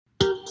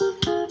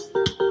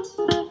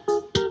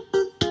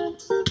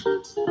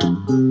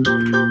All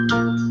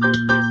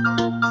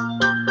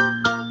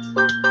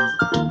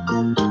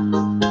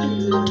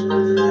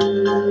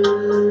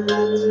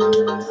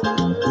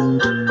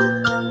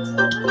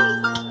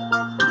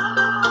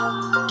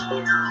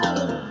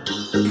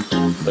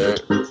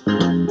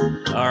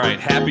right,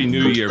 Happy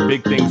New Year.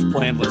 Big things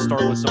planned. Let's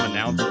start with some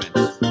announcements.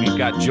 We've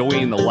got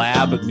Joey in the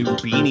lab, new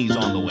beanies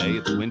on the way.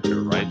 It's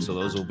winter, right? So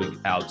those will be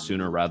out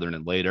sooner rather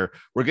than later.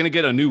 We're going to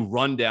get a new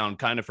rundown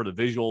kind of for the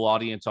visual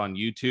audience on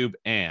YouTube,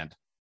 and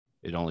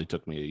it only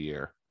took me a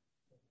year.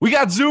 We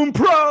got Zoom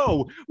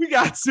Pro. We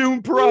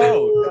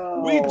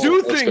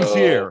do things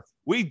here.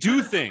 We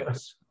do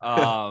things.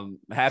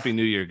 Happy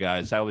New Year,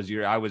 guys. How was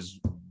your? I was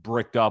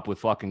bricked up with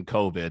fucking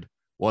COVID.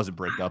 Wasn't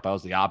bricked up. I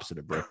was the opposite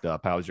of bricked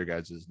up. How was your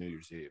guys' New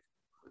Year's Eve?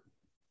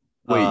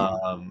 Wait,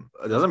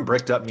 doesn't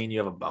bricked up mean you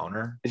have a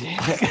boner?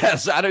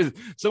 Yes,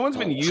 someone's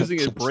been using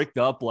it bricked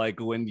up like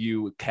when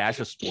you cash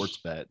a sports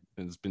bet,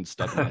 and it's been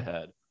stuck in my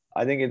head.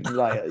 I think it's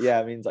like,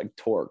 yeah, it means like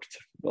torqued,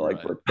 but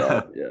like bricked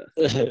up. Yeah.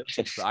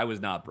 So I was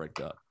not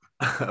bricked up.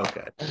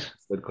 Okay,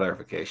 good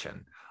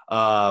clarification.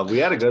 We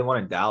had a good one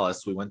in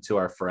Dallas. We went to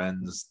our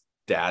friend's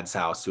dad's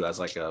house, who has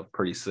like a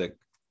pretty sick,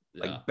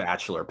 like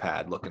bachelor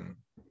pad looking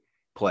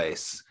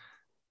place,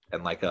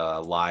 and like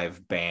a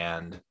live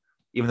band.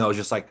 Even though it was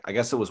just like, I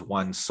guess it was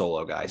one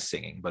solo guy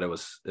singing, but it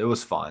was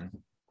fun.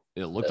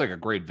 It looked like a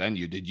great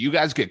venue. Did you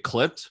guys get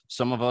clipped?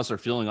 Some of us are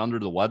feeling under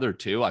the weather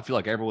too. I feel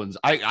like I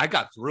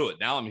got through it.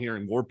 Now I'm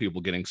hearing more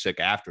people getting sick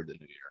after the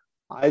New Year.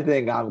 I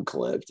think I'm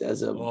clipped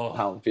as of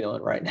how I'm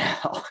feeling right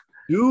now.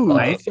 Dude,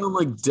 you sound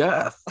like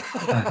death.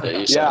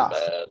 Yeah.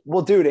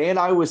 Well, dude, and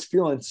I was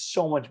feeling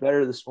so much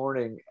better this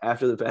morning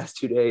after the past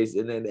 2 days.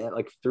 And then at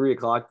like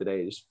 3:00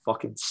 today, it just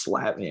fucking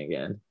slapped me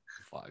again.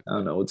 Fuck. I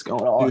don't know what's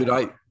going on. Dude,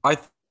 I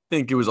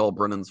think it was all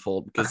Brennan's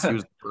fault because he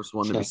was the first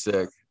one to be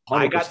sick. 100%.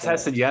 I got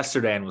tested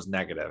yesterday and was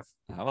negative.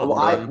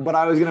 But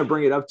I was going to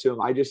bring it up to him.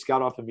 I just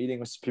got off a meeting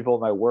with some people at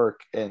my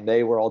work, and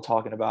they were all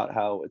talking about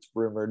how it's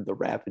rumored the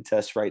rapid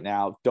tests right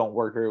now don't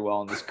work very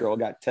well. And this girl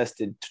got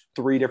tested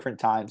 3 different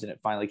times, and it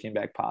finally came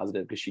back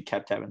positive because she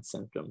kept having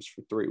symptoms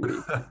for 3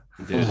 weeks.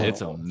 Dude,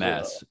 it's a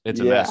mess.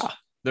 It's a mess.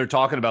 They're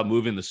talking about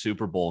moving the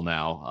Super Bowl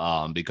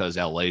now because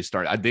LA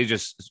started.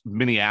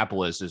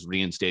 Minneapolis is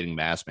reinstating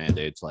mask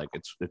mandates. Like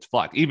it's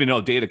fucked. Even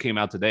though data came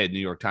out today, the New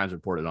York Times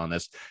reported on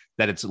this,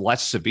 that it's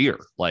less severe.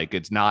 Like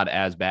it's not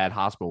as bad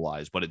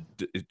hospitalized, but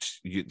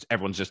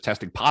everyone's just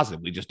testing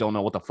positive. We just don't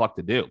know what the fuck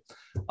to do.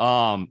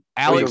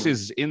 Alex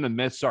is in the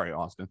midst. Sorry,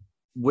 Austin.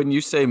 When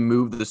you say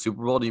move the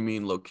Super Bowl, do you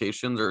mean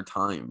locations or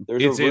time?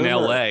 It's in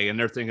LA, and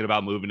they're thinking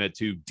about moving it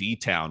to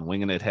D-Town,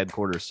 winging it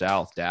headquarters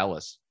south,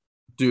 Dallas.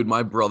 Dude,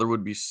 my brother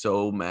would be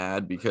so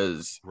mad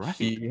because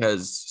he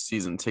has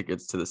season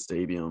tickets to the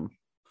stadium.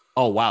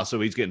 Oh, wow.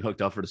 So he's getting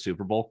hooked up for the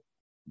Super Bowl?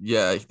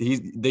 Yeah,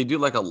 they do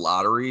like a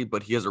lottery,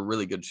 but he has a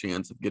really good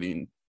chance of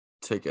getting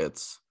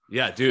tickets.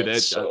 Yeah, dude,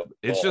 it's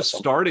just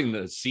starting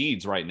the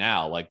seeds right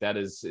now. Like that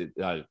is,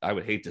 I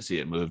would hate to see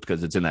it moved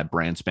because it's in that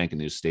brand spanking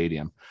new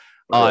stadium.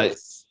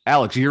 Alex,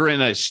 you're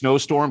in a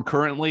snowstorm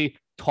currently.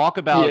 Talk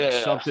about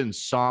something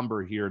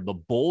somber here. The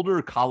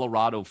Boulder,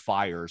 Colorado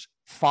fires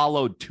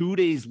followed 2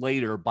 days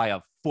later by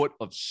a foot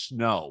of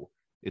snow.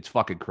 It's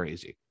fucking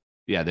crazy.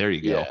 Yeah, there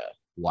you go. Yeah.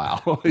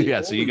 Wow. Yeah,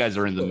 so you guys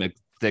are in the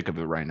thick of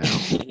it right now.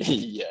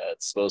 Yeah,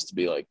 it's supposed to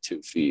be like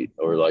 2 feet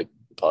or like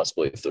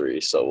possibly 3.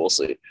 So we'll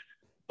see.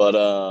 But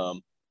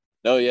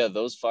no, yeah,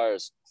 those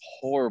fires,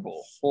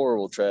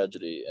 horrible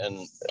tragedy.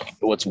 And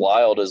what's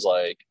wild is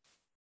like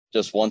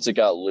just once it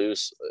got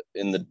loose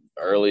in the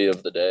early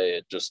of the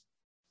day,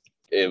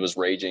 it was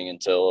raging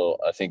until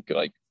I think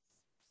like,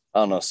 I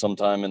don't know,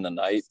 sometime in the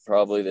night,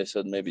 probably. They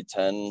said maybe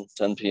 10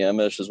 p.m.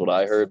 ish is what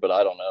I heard, but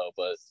I don't know.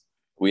 But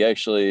we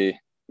actually,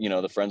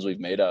 the friends we've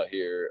made out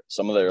here,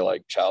 some of their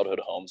like childhood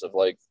homes have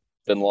like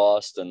been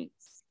lost, and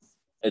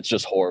it's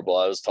just horrible.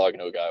 I was talking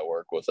to a guy at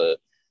work with it,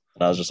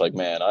 and I was just like,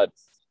 man,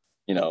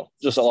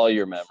 just all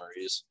your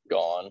memories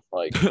gone.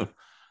 Like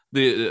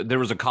there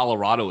was a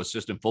Colorado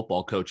assistant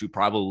football coach who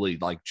probably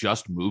like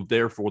just moved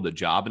there for the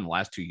job in the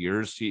last 2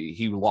 years.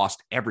 He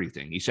lost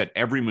everything. He said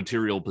every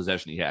material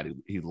possession he had,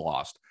 he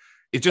lost.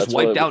 It just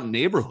wiped out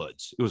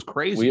neighborhoods. It was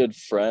crazy. We had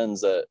friends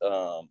that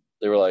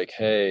they were like,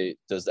 hey,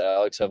 does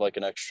Alex have like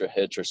an extra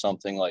hitch or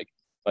something? Like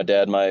my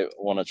dad might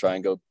want to try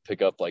and go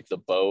pick up like the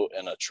boat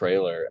and a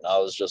trailer. And I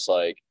was just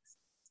like,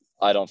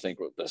 I don't think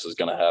this is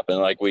going to happen.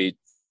 Like we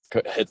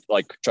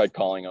tried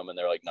calling them, and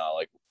they're like, no,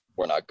 like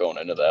we're not going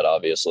into that,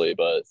 obviously.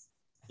 But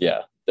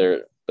yeah,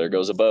 there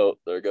goes a boat.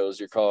 There goes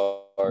your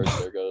cars.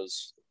 There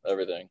goes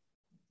everything.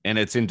 And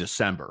it's in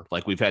December.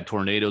 Like we've had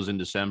tornadoes in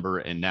December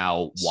and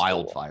now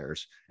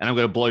wildfires. And I'm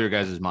going to blow your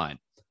guys' mind.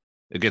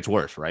 It gets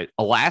worse, right?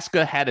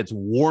 Alaska had its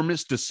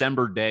warmest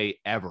December day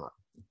ever.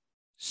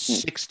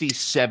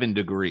 67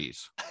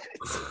 degrees.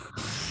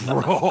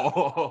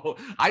 Bro,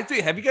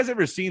 have you guys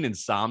ever seen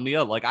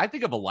Insomnia? Like I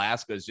think of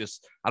Alaska as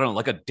just, I don't know,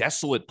 like a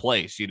desolate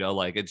place,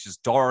 like it's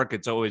just dark.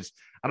 It's always,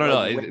 I don't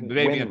know.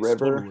 Maybe Wind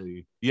River.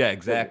 Totally, yeah,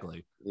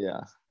 exactly. Yeah.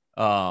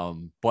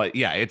 But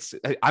yeah,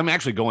 I'm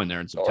actually going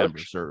there in September,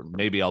 so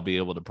maybe I'll be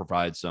able to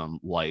provide some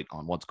light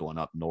on what's going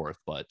up north.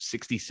 But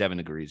 67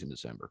 degrees in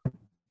December.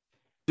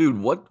 Dude,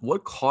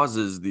 what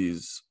causes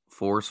these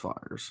forest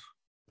fires?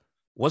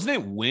 Wasn't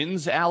it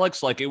winds,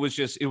 Alex? Like Denver,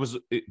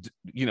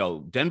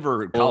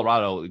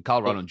 Colorado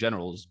in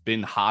general has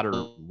been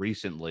hotter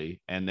recently.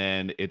 And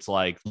then it's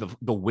like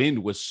the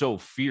wind was so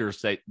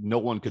fierce that no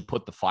one could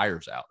put the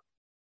fires out.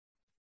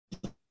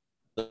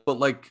 But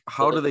like,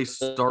 how do they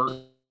start?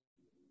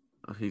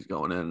 He's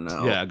going in and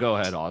out. Yeah, go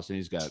ahead, Austin.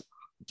 He's got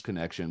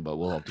connection, but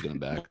we'll have to get him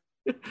back.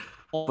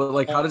 But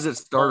like, how does it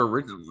start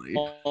originally?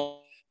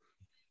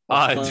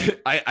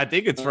 I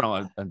think it's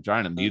from, I'm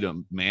trying to mute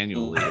him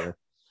manually here.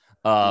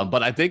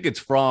 But I think it's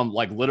from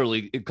like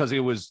literally because it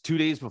was 2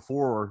 days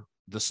before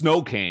the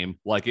snow came,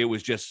 like it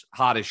was just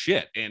hot as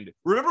shit. And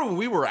remember when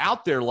we were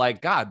out there,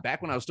 like, God,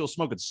 back when I was still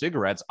smoking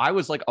cigarettes, I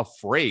was like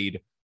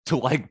afraid to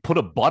like put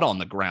a butt on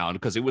the ground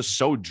because it was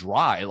so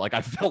dry. Like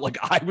I felt like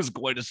I was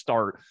going to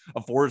start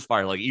a forest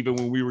fire, like even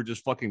when we were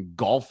just fucking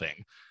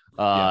golfing.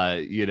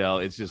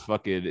 It's just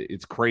fucking,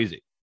 it's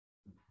crazy.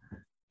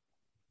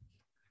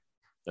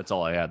 That's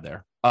all I had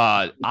there.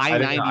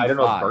 I-95. I don't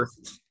know.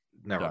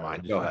 Never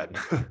mind. Go ahead.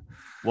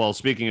 Well,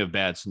 speaking of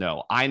bad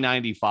snow,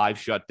 I-95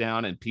 shut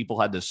down and people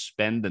had to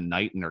spend the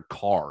night in their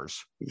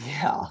cars.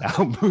 Yeah.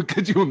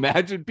 Could you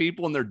imagine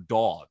people and their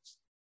dogs?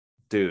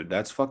 Dude,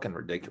 that's fucking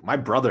ridiculous. My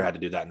brother had to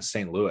do that in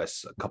St.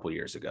 Louis a couple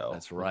years ago.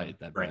 That's right.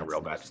 That during a real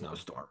bad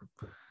snowstorm.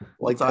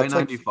 Like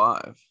I-95.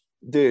 Like,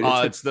 dude,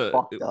 it's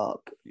fucked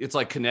up. It's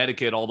like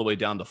Connecticut all the way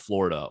down to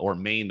Florida or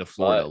Maine to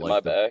Florida. Am I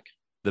back?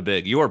 The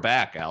big. You are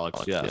back,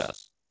 Alex.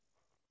 Yes.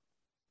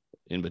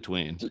 In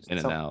between, in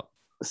and out.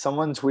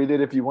 Someone tweeted,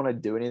 if you want to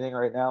do anything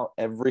right now,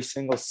 every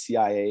single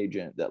CIA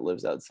agent that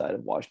lives outside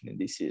of Washington,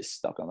 D.C. is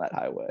stuck on that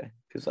highway.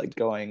 Because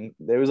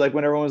it was like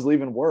when everyone was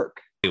leaving work.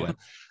 Anyway,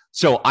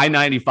 so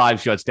I-95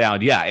 shuts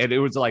down. Yeah. And it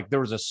was like there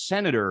was a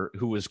senator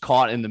who was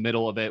caught in the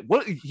middle of it.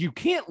 You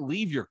can't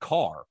leave your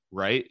car,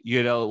 right?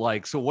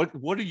 So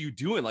what are you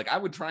doing? Like I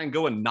would try and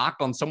go and knock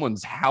on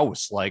someone's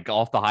house, like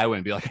off the highway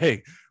and be like,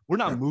 hey, we're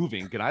not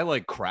moving. Can I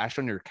like crash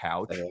on your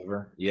couch?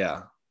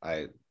 Yeah.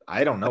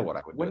 I don't know what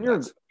I would do. When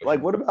you're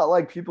like, what about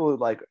like people who,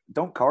 like,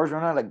 don't cars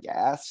run out of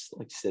gas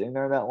like sitting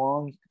there that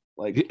long?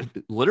 Like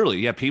literally,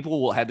 yeah,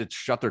 people had to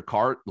shut their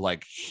car,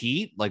 like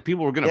heat, like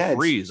people were gonna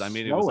freeze. I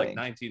mean, it was like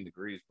 19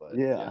 degrees, but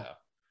yeah.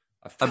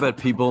 I bet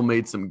people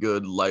made some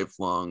good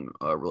lifelong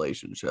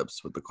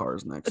relationships with the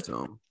cars next to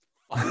them.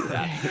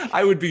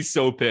 I would be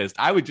so pissed.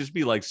 I would just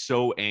be like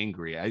so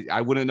angry.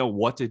 I wouldn't know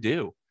what to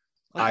do.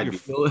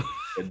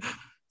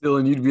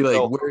 Dylan, you'd be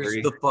like, where's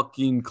the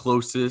fucking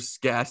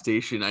closest gas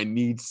station? I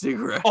need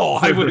cigarettes. Oh,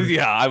 I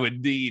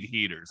would need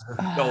heaters.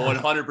 No,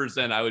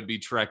 100%. I would be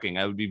trekking.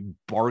 I would be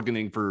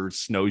bargaining for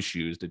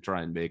snowshoes to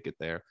try and make it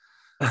there.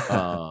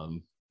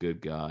 Good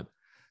God.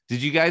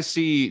 Did you guys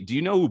do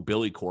you know who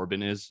Billy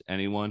Corben is?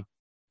 Anyone?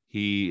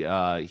 He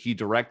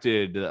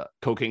directed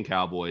Cocaine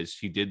Cowboys.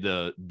 He did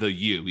the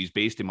U. He's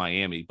based in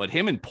Miami, but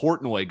him and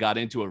Portnoy got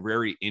into a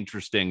very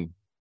interesting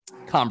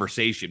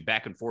conversation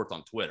back and forth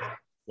on Twitter.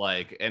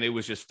 And it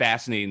was just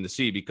fascinating to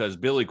see because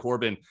Billy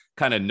Corben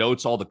kind of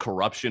notes all the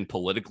corruption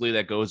politically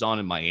that goes on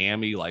in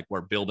Miami, like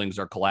where buildings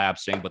are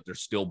collapsing, but they're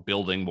still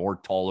building more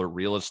taller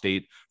real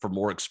estate for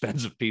more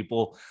expensive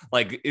people.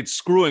 Like it's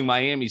screwing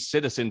Miami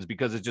citizens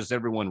because it's just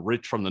everyone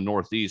rich from the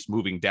Northeast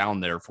moving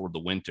down there for the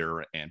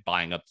winter and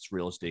buying up this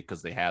real estate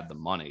because they had the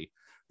money.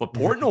 But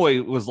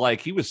Portnoy was like,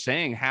 he was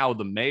saying how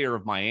the mayor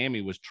of Miami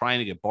was trying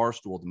to get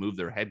Barstool to move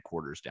their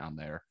headquarters down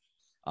there.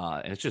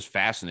 And it's just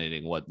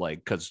fascinating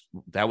because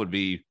that would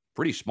be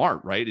pretty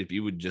smart, right? If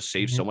you would just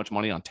save so much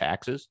money on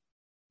taxes.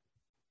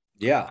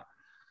 Yeah.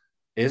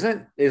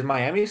 Is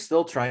Miami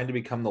still trying to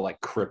become the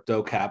like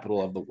crypto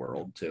capital of the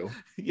world too?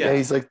 Yeah,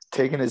 he's like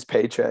taking his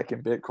paycheck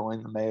in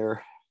Bitcoin, the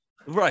mayor.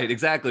 Right,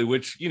 exactly.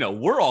 Which,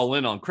 we're all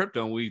in on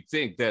crypto and we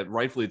think that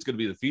rightfully it's going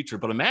to be the future.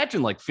 But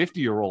imagine like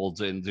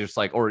 50-year-olds and just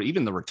like, or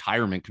even the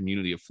retirement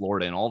community of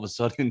Florida, and all of a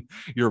sudden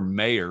your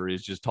mayor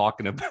is just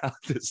talking about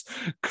this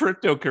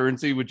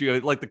cryptocurrency, which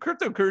like the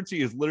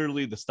cryptocurrency is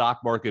literally the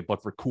stock market,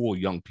 but for cool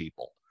young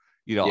people.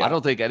 I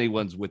don't think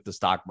anyone's with the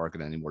stock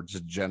market anymore,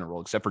 just general,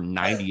 except for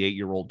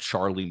 98-year-old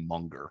Charlie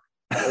Munger.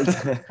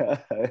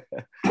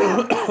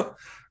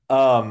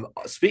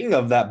 Speaking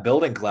of that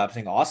building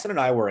collapsing, Austin and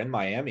I were in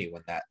Miami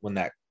when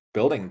that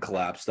building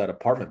collapsed, that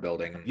apartment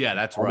building. Yeah,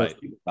 that's right.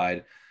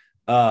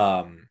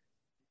 I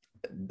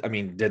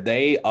mean, did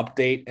they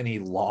update any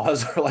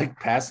laws or like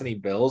pass any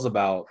bills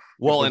about?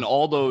 Well, and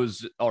all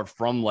those are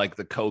from like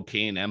the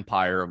cocaine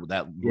empire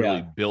that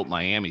really built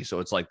Miami.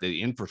 So it's like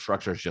the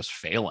infrastructure is just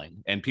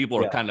failing, and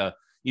people are kind of,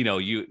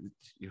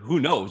 who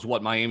knows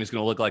what Miami is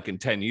going to look like in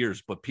 10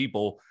 years, but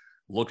people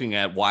looking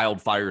at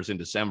wildfires in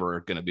December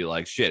are going to be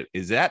like, shit,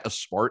 is that a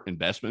smart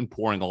investment,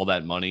 pouring all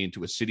that money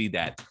into a city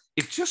that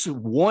if just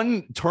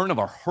one turn of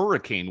a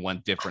hurricane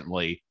went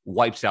differently,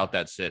 wipes out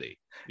that city?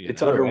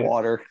 It's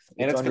underwater.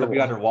 And it's going to be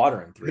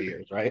underwater in 3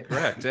 years, right?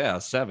 Correct. Yeah.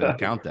 7,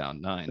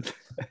 countdown, 9.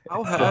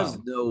 How has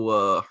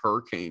no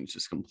hurricanes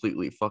just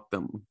completely fucked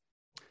them?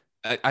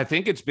 I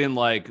think it's been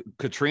like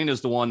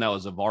Katrina's the one that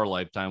was of our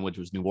lifetime, which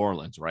was New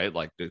Orleans, right?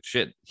 Like the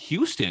shit.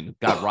 Houston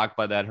got rocked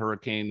by that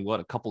hurricane,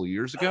 a couple of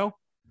years ago?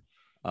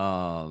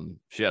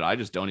 Shit, I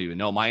just don't even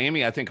know.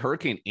 Miami, I think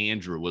Hurricane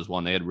Andrew was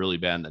one they had really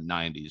bad in the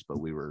 90s, but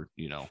we were,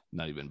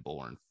 not even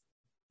born.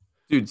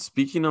 Dude,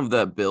 speaking of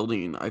that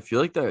building, I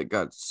feel like that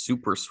got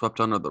super swept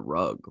under the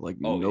rug. Like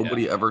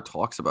nobody ever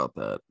talks about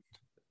that.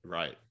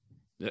 Right.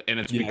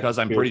 And it's because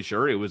I'm pretty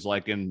sure it was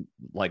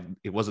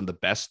it wasn't the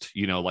best,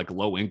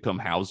 low income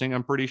housing.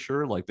 I'm pretty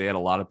sure like they had a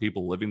lot of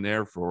people living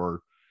there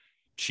for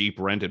cheap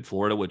rent in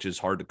Florida, which is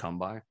hard to come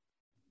by.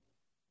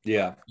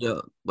 Yeah.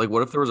 Yeah. Like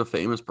what if there was a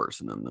famous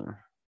person in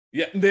there?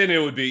 Yeah. Then it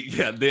would be,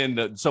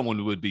 then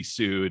someone would be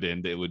sued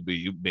and it would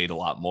be made a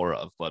lot more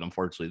of. But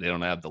unfortunately, they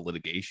don't have the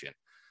litigation.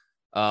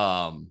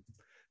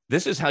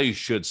 This is how you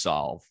should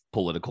solve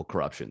political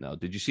corruption, though.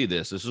 Did you see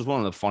this? This is one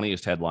of the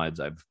funniest headlines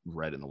I've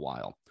read in a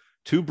while.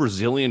 2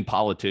 Brazilian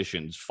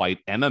politicians fight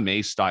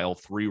MMA style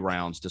 3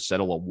 rounds to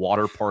settle a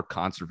water park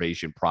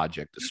conservation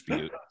project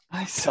dispute.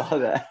 I saw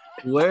that.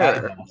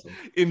 Where?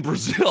 In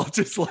Brazil,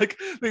 just like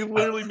they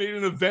literally made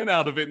an event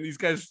out of it, and these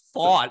guys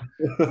fought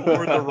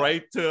for the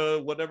right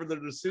to whatever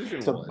their decision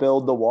was. To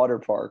build the water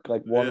park.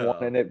 Like one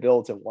wanted it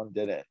built and one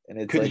didn't.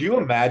 And it's Could you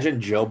imagine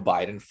Joe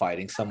Biden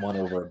fighting someone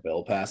over a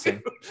bill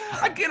passing?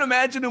 I can't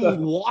imagine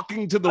him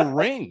walking to the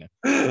ring.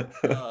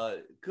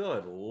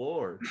 Good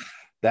Lord.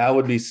 That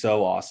would be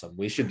so awesome.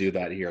 We should do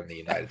that here in the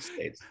United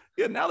States.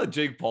 Yeah, now that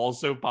Jake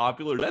Paul's so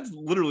popular, that's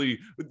literally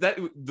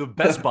the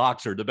best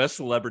boxer, the best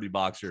celebrity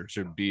boxer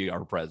should be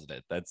our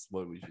president. That's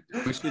what we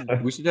should do.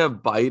 We should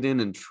have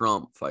Biden and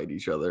Trump fight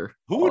each other.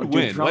 Who would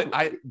win?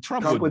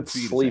 Trump would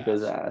sleep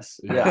his ass.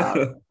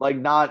 Yeah, like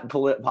not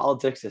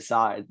politics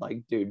aside.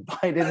 Like, dude,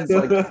 Biden's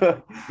like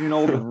an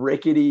old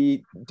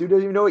rickety dude.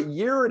 Doesn't even know what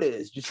year it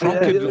is. Trump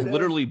could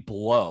literally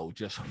blow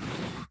just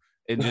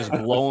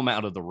blow him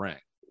out of the ring.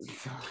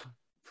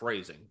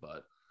 Phrasing,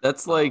 but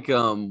that's like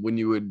when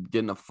you would get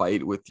in a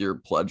fight with your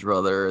pledge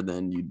brother, and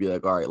then you'd be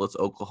like, all right, let's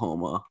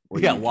Oklahoma.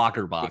 Yeah,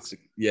 locker boxing.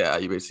 Yeah,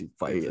 you basically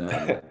fight.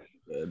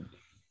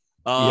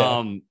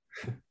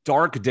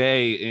 Dark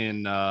day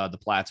in the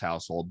Platts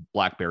household.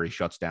 BlackBerry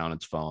shuts down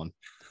its phone.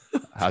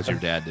 How's your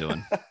dad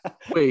doing?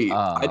 Wait,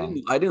 I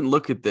didn't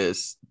look at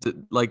this.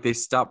 Like they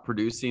stopped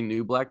producing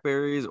new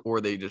BlackBerries,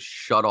 or they just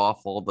shut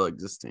off all the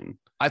existing?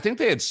 I think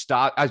they had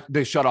stopped.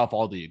 They shut off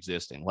all the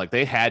existing. Like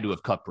they had to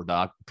have cut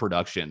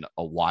production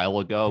a while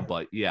ago.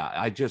 But yeah,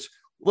 I just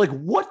like,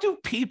 what do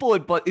people?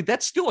 But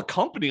that's still a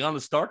company on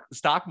the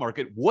stock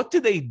market. What do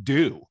they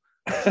do?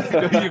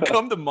 You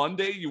come to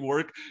Monday, you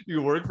work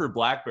for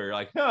BlackBerry.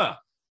 Like,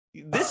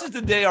 this is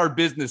the day our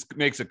business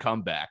makes a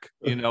comeback.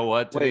 You know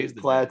what? Wait,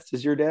 Platts,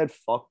 does your dad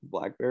fuck with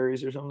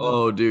BlackBerries or something?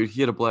 Oh, dude, he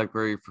had a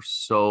BlackBerry for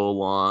so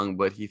long,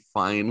 but he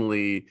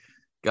finally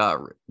got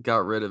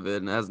rid of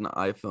it and has an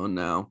iPhone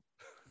now.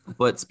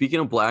 But speaking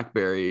of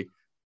BlackBerry,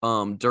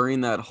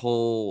 during that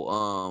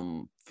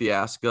whole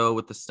fiasco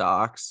with the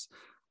stocks,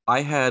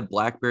 I had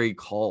BlackBerry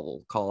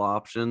call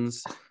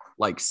options,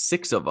 like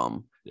 6 of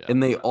them,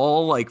 and they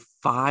all like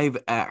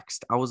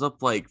 5x'd. I was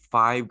up like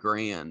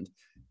 $5,000.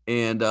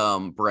 And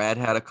Brad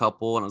had a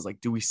couple, and I was like,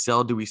 do we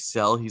sell?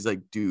 He's like,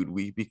 dude,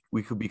 we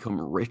could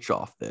become rich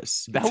off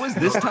this. That was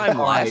this time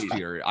last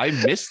year. I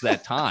missed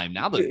that time.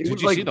 Now did you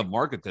see the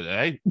market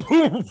today?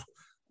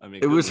 I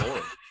mean,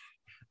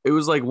 it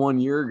was like 1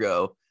 year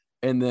ago.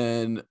 And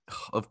then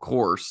of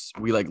course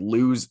we like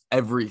lose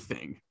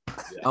everything.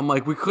 Yeah. I'm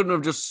like, we couldn't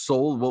have just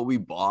sold what we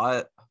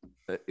bought.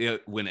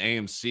 When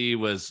AMC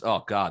was,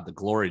 the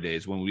glory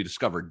days when we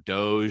discovered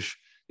Doge.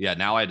 Yeah,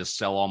 now I had to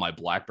sell all my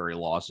BlackBerry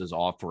losses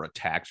off for a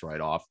tax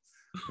write-off.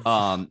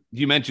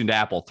 You mentioned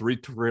Apple,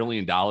 $3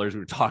 trillion. We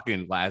were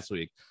talking last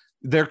week.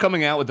 They're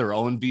coming out with their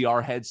own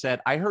VR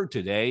headset. I heard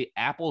today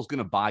Apple's going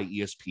to buy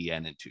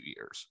ESPN in 2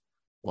 years.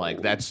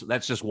 Like that's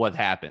just what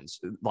happens.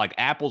 Like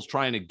Apple's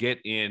trying to get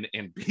in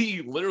and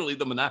be literally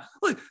the monopoly.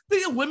 Like,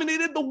 they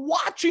eliminated the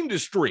watch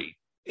industry.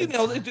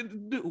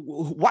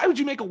 Why would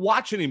you make a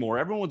watch anymore?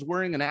 Everyone's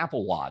wearing an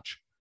Apple Watch.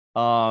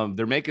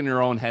 They're making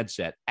their own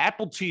headset.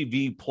 Apple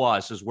TV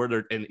Plus is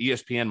where and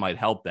ESPN might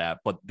help that,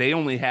 but they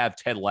only have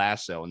Ted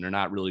Lasso, and they're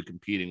not really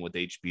competing with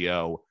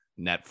HBO,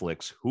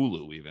 Netflix,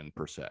 Hulu, even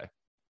per se.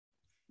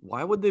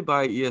 Why would they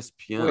buy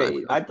ESPN?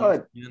 Wait, I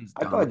thought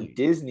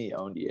Disney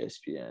owned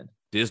ESPN.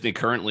 Disney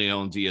currently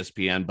owns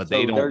ESPN, but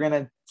they're going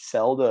to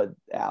sell to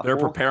Apple. They're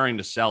preparing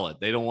to sell it.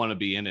 They don't want to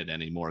be in it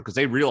anymore because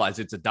they realize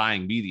it's a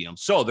dying medium.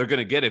 So they're going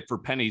to get it for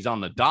pennies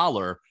on the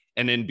dollar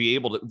and then be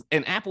able to.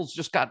 And Apple's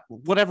just got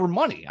whatever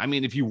money. I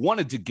mean, if you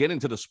wanted to get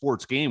into the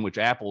sports game, which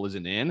Apple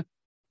isn't in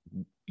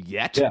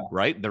yet,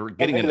 right? They're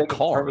getting in the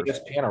car. Turn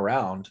ESPN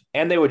around,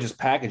 and they would just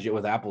package it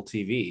with Apple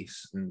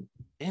TVs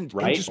and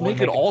just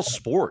make it all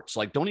sports.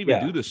 Like, don't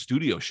even do the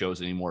studio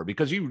shows anymore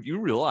because you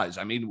realize,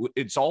 I mean,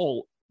 it's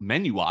all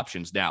menu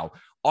options now.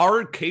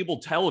 Our cable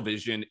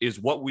television is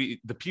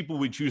the people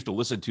we choose to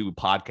listen to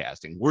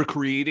podcasting. We're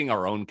creating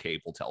our own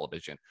cable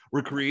television.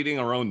 We're creating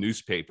our own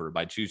newspaper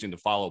by choosing to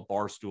follow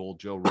Barstool,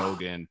 Joe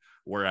Rogan,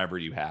 wherever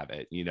you have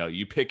it.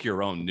 You pick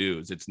your own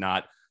news. It's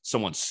not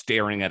someone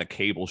staring at a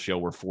cable show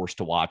we're forced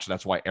to watch.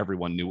 That's why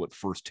everyone knew what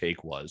First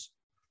Take was.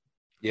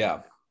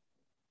 Yeah.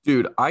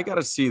 Dude, I got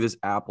to see this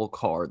Apple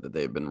car that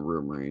they've been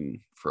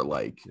rumoring for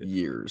like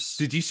years.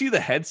 Did you see the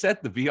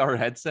headset, the VR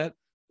headset?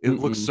 It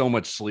looks so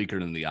much sleeker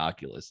than the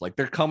Oculus. Like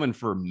they're coming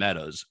for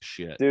Meta's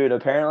shit. Dude,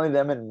 apparently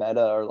them and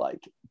Meta are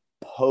like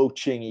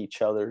poaching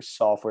each other's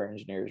software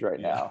engineers right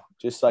now.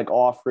 Just like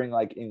offering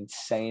like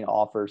insane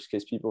offers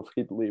because people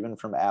keep leaving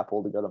from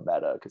Apple to go to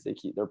Meta because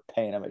they're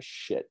paying them a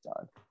shit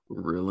ton.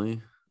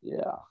 Really?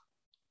 Yeah.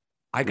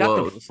 I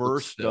got the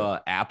first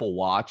Apple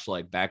Watch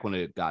like back when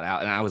it got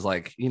out, and I was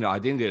like, I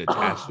didn't get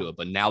attached to it,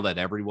 but now that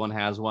everyone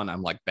has one,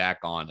 I'm like back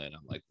on it.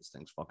 I'm like, this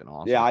thing's fucking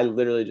awesome. Yeah, I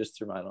literally just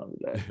threw mine on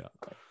today.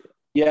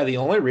 Yeah, the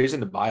only reason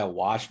to buy a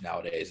watch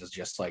nowadays is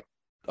just like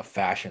a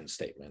fashion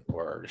statement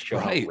or to show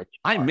how rich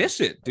I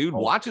miss it, dude.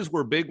 Watches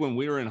were big when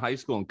we were in high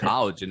school and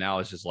college, and now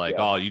it's just like,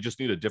 oh, you just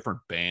need a different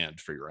band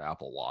for your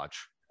Apple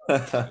Watch.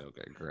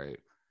 Okay, great.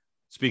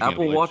 Speaking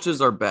Apple of which,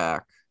 Watches are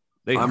back.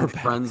 I'm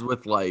back. friends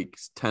with like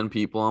 10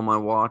 people on my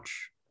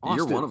watch. Austin,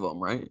 you're one of them,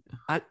 right?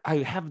 I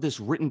have this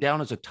written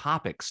down as a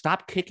topic.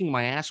 Stop kicking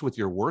my ass with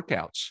your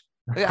workouts.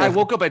 I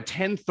woke up at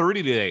 10:30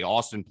 today.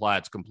 Austin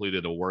Platts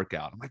completed a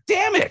workout. I'm like,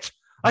 damn it.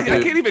 I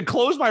can't even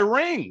close my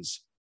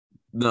rings.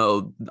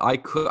 No, I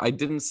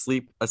didn't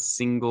sleep a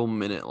single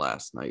minute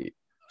last night.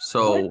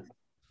 So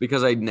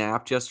because I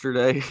napped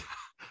yesterday.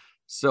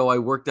 So I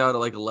worked out at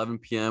like 11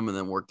 p.m. and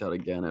then worked out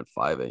again at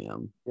 5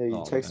 a.m. Yeah, you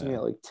texted me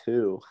at like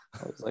 2.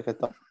 I was like, I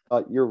thought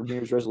your New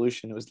Year's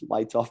resolution was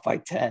lights off by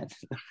 10.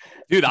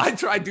 Dude, I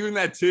tried doing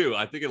that too.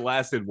 I think it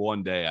lasted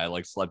one day. I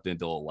like slept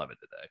until 11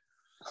 today.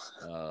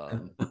 Oh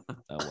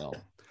well.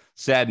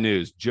 Sad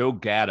news. Joe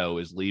Gatto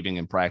is leaving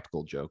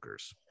Impractical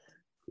Jokers.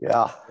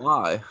 Yeah.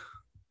 Why?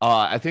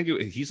 I think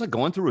he's like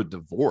going through a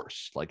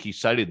divorce. Like he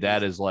cited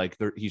that as like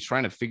he's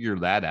trying to figure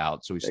that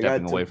out. So he's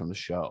stepping away from the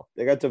show.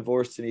 They got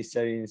divorced, and he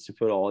said he needs to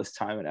put all his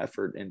time and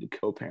effort into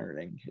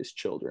co-parenting his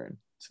children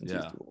since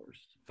he's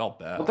divorced. Felt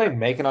bad. Don't they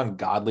make an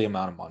ungodly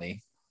amount of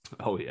money?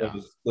 Oh yeah,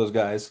 those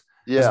guys.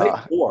 Yeah.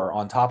 They tour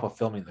on top of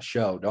filming the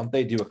show. Don't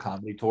they do a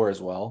comedy tour as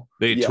well?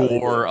 They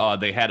tour.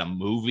 They had a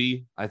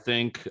movie, I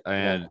think,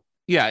 and.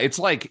 Yeah, it's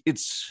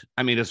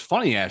a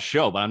funny ass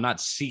show, but I'm not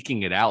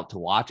seeking it out to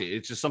watch it.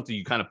 It's just something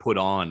you kind of put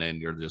on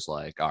and you're just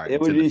like, all right. It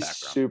would be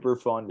super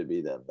fun to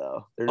be them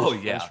though. They're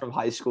just friends from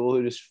high school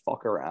who just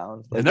fuck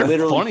around. Like, and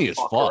they're funny as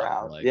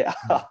fuck. Like, yeah.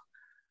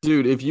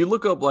 Dude, if you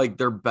look up like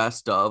their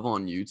best of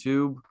on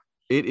YouTube,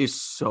 it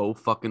is so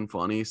fucking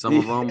funny. Some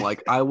of them,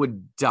 like I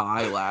would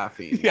die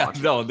laughing. Yeah,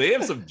 no, they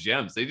have some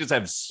gems. They just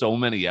have so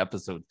many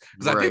episodes.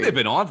 Because I think they've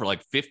been on for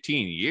like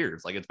 15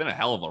 years. Like it's been a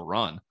hell of a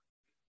run.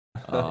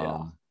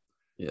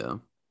 Yeah.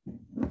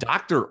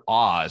 Dr.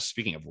 Oz,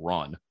 speaking of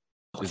run,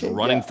 is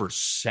running for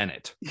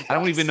Senate. Yes. I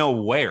don't even know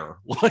where.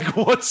 Like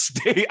what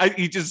state?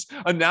 He just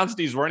announced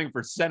he's running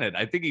for Senate.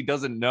 I think he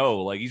doesn't know.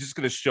 Like he's just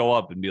going to show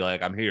up and be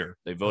like, I'm here.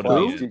 They voted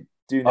me in.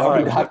 Do you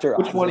know Dr.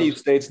 Which one of you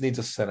states needs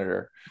a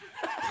senator?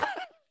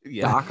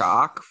 Doc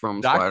Ock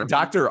from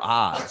Dr.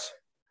 Oz.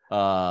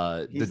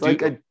 He's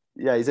like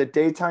he's a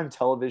daytime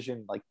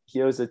television. Like he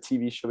has a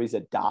TV show. He's a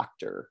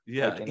doctor.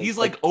 Yeah, he's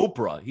like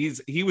Oprah.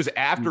 He was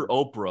after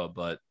Oprah,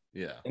 but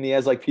yeah. And he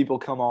has like people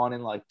come on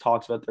and like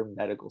talks about their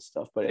medical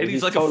stuff. But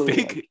he's like totally, a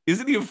fake.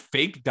 Isn't he a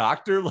fake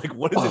doctor? Like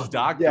what is his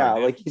doctor? Yeah,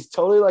 like he's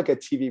totally like a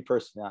TV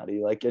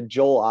personality, like a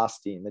Joel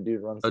Osteen. The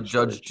dude runs a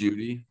Judge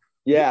Judy.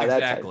 Yeah,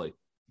 exactly.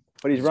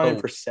 But he's running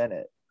for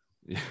Senate.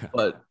 Yeah.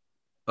 But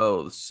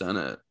the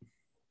Senate.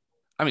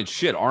 I mean,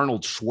 shit,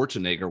 Arnold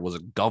Schwarzenegger was a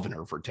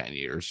governor for 10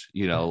 years.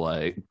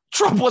 Like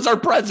Trump was our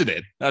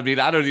president. I mean,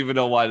 I don't even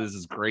know why this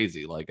is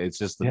crazy. Like, it's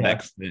just the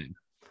next thing.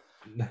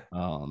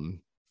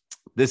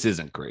 This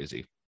isn't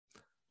crazy.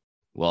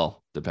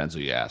 Well, depends who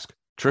you ask.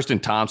 Tristan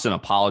Thompson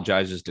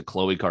apologizes to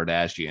Khloe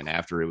Kardashian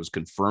after it was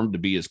confirmed to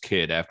be his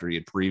kid after he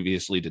had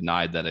previously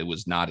denied that it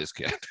was not his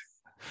kid.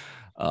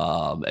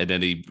 And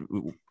then he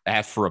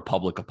asked for a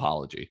public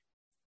apology.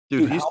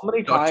 Dude, he's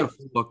such a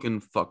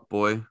fucking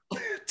fuckboy.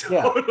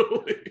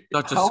 Totally.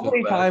 How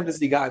many times has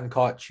he gotten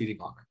caught cheating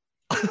on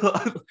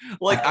her?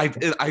 Like,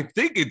 I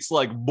think it's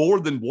like more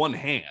than one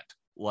hand.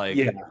 Like,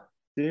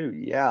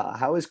 dude, yeah.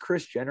 How is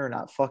Kris Jenner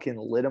not fucking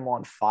lit him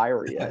on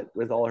fire yet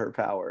with all her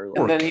power? Like,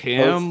 or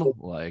Kim,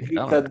 he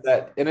said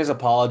that in his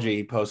apology,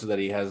 he posted that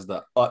he has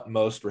the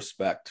utmost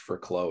respect for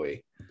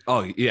Khloe.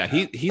 Oh yeah,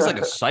 he's like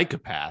a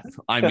psychopath.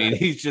 I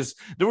mean,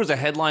 there was a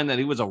headline that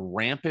he was a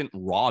rampant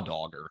raw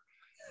dogger.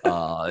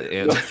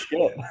 And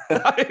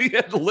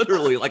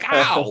literally, like,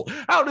 how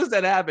does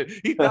that happen?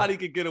 He thought he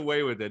could get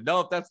away with it.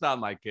 Nope, that's not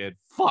my kid.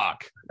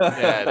 Fuck.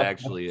 Yeah, it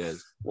actually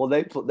is. Well,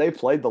 they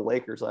played the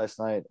Lakers last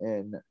night,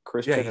 and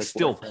Kris Jenner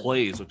still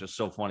plays, which is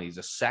so funny. He's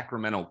a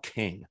Sacramento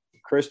King.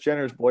 Kris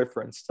Jenner's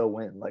boyfriend still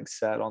went, like,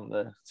 sat on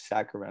the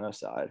Sacramento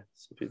side,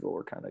 so people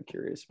were kind of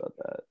curious about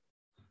that.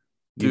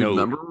 Dude,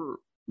 remember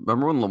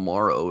when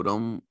Lamar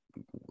Odom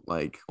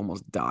like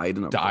almost died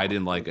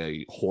in like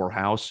a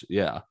whorehouse?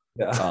 Yeah.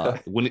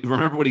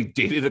 Remember when he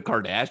dated a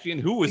Kardashian?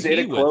 Who was he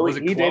with? Khloe. Was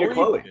it He dated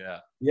Khloe.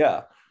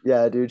 Yeah.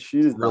 Yeah, dude,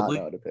 she does not Really?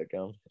 know how to pick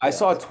him. I Yeah.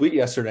 saw a tweet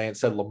yesterday and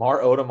said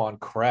Lamar Odom on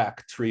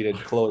crack treated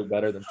Chloe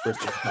better than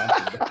Tristan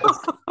Thompson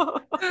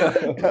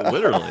does.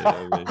 Literally.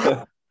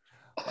 I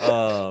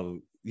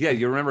mean, yeah,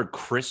 you remember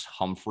Chris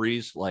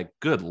Humphreys? Like,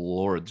 good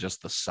lord,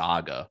 just the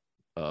saga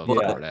of the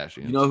Yeah.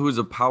 Kardashians. You know who's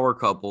a power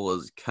couple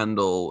is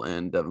Kendall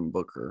and Devin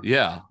Booker.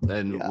 Yeah,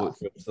 and Yeah.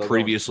 Still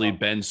previously going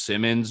Ben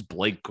Simmons,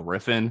 Blake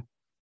Griffin,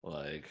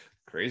 like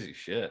crazy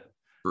shit.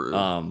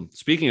 True.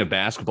 Speaking of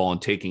basketball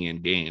and taking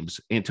in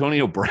games,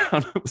 Antonio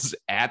Brown was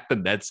at the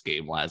Nets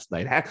game last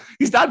night.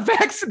 He's not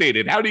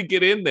vaccinated. How did he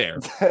get in there?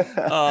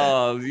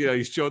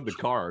 He showed the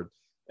card.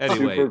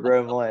 Anyway, Super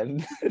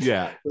gremlin.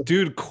 yeah,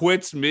 dude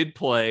quits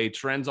mid-play,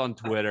 trends on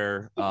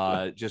Twitter,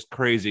 just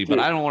crazy. But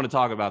I don't want to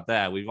talk about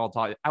that. We've all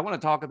talked. I want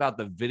to talk about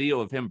the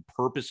video of him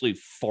purposely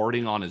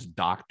farting on his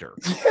doctor.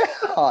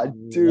 Yeah,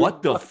 dude.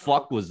 What the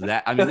fuck was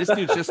that? I mean, this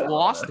dude just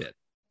lost it.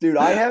 Dude,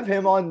 I have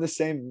him on the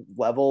same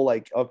level,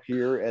 like up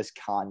here as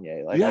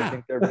Kanye. Like, I Yeah,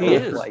 think they're he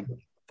both is. like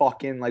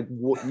fucking like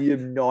what you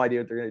have no idea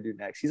what they're gonna do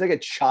next. He's like a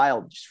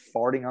child just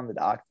farting on the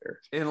doctor.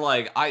 And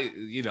like I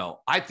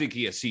think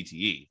he has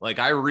CTE. Like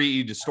I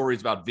read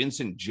stories about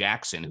Vincent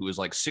Jackson, who is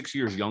like 6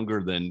 years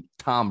younger than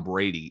Tom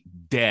Brady,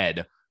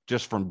 dead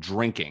just from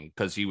drinking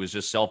because he was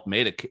just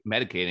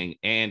self-medicating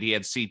and he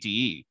had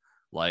CTE.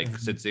 Like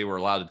since they were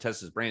allowed to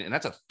test his brain, and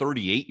that's a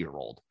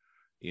 38-year-old.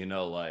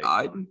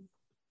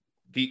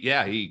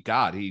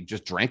 He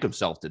just drank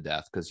himself to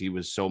death because he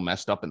was so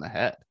messed up in the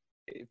head.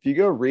 If you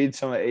go read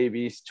some of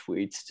AB's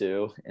tweets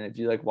too, and if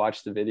you like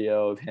watch the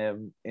video of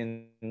him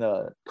in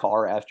the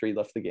car after he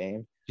left the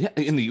game, Yeah,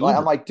 in the Uber.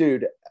 I'm like,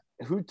 dude,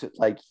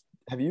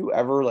 have you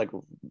ever like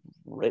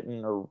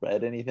written or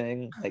read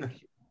anything? Like,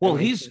 Well,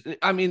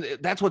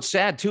 that's what's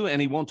sad too,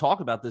 and he won't talk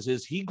about this,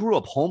 is he grew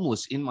up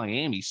homeless in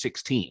Miami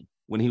 16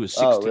 when he was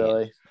 16. Oh,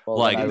 really? Well,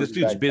 Like, then I this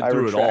dude's retract- been I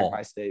through it retract all.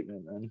 My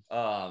statement, then.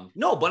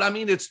 No, but I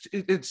mean,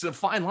 it's a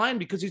fine line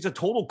because he's a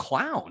total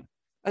clown.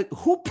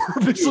 Who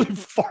purposely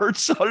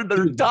farts on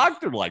their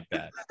doctor like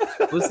that?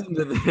 Listen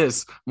to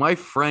this. My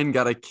friend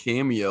got a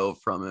cameo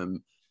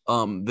from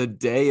him the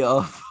day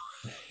of,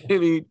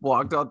 and he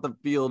walked out the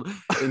field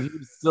and he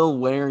was still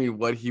wearing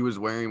what he was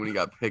wearing when he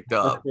got picked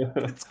up.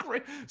 It's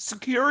great.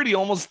 Security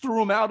almost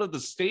threw him out of the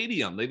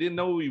stadium. They didn't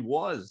know who he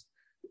was.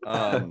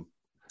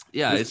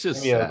 Yeah, it's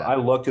just sad. I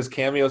looked. His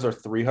cameos are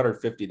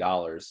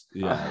 $350.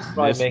 Yeah,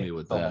 Probably miss making me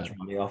with so that. much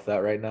money off that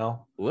right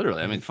now.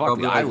 Literally, I mean, He's fuck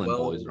probably the like, Island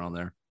well, Boys are on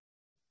there.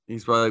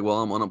 He's probably like,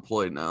 well, I'm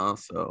unemployed now,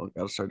 so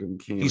got to start doing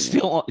cameos.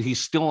 He's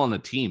still on the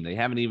team. They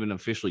haven't even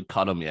officially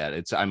cut him yet.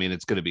 It's going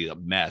to be a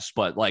mess.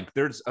 But like,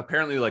 there's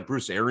apparently like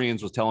Bruce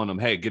Arians was telling him,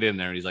 "Hey, get in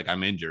there." And he's like,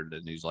 "I'm injured."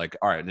 And he's like,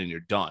 "All right, then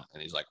you're done."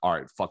 And he's like, "All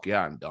right, fuck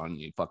yeah, I'm done." And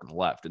he fucking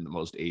left in the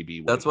most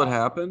AB way That's what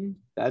possible. happened.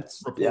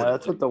 That's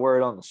what the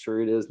word on the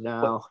street is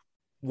now.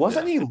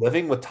 Wasn't he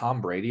living with Tom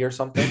Brady or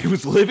something? He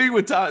was living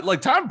with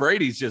Tom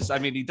Brady's just, I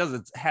mean, he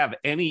doesn't have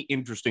any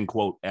interesting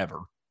quote ever,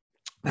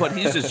 but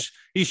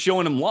he's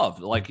showing him love.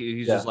 Like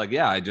he's just like,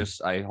 yeah,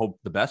 I hope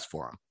the best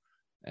for him.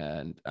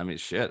 And I mean,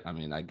 shit, I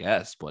mean, I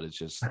guess, but it's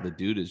just, the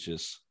dude is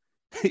just,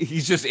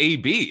 he's just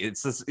AB.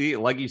 It's just,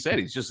 like you said,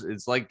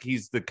 it's like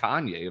he's the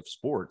Kanye of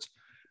sports.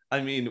 I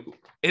mean,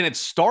 and it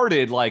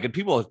started like, and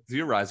people are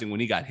theorizing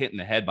when he got hit in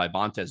the head by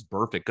Vontaze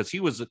Burfict, because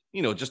he was,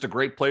 just a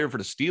great player for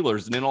the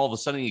Steelers. And then all of a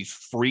sudden he's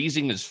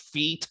freezing his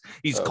feet.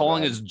 He's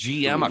calling his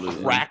GM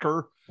a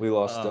cracker. We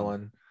lost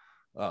Dylan.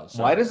 Oh,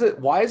 sorry.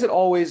 Why is it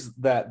always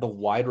that the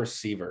wide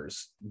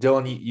receivers,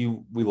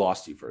 Dylan, we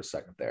lost you for a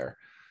second there.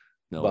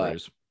 No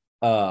but,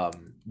 worries.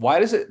 Why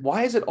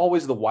is it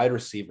always the wide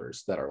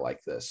receivers that are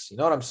like this? You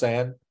know what I'm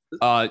saying?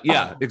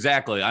 Yeah,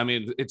 exactly. I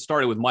mean, it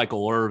started with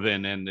Michael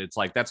Irvin, and it's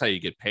like, that's how you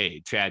get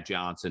paid. Chad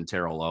Johnson,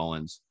 Terrell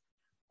Owens.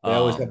 They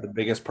always have the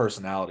biggest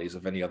personalities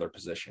of any other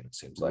position, it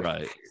seems like.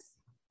 Right.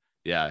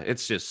 Yeah,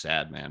 it's just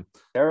sad, man.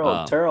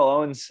 Terrell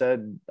Owens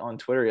said on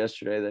Twitter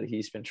yesterday that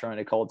he's been trying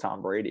to call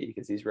Tom Brady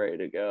because he's ready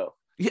to go.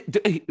 Yeah,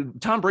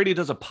 Tom Brady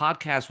does a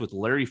podcast with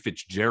Larry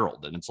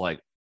Fitzgerald, and it's like,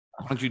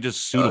 why don't you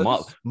just suit him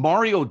up?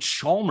 Mario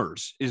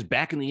Chalmers is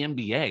back in the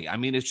NBA. I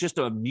mean, it's just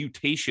a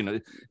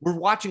mutation. We're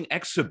watching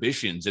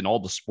exhibitions in all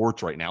the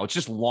sports right now. It's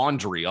just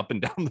laundry up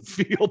and down the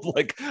field,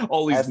 like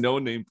all these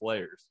no-name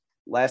players.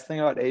 Last thing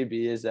about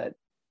AB is that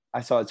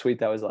I saw a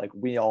tweet that was like,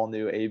 we all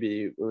knew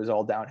AB. It was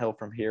all downhill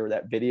from here.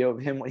 That video of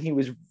him when he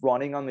was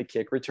running on the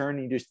kick return,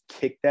 he just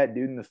kicked that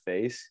dude in the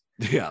face.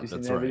 Yeah,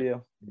 that's right.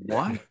 Video?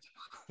 What?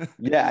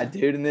 Yeah,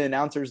 dude. And the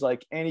announcer's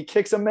like, and he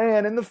kicks a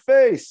man in the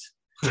face.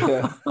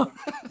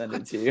 Send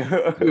it to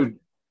you. Dude,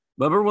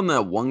 remember when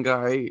that one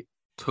guy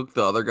took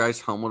the other guy's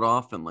helmet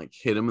off and like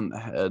hit him in the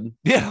head?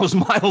 Yeah, it was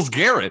Myles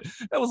Garrett.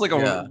 That was like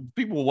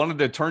people wanted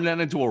to turn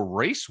that into a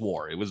race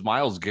war. It was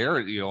Myles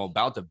Garrett,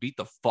 about to beat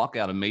the fuck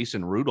out of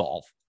Mason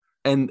Rudolph.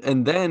 And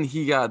then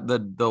he got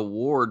the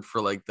award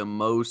for like the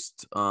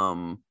most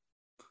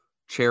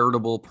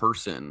charitable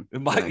person.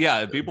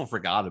 People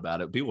forgot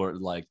about it. People are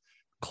like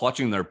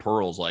clutching their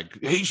pearls, like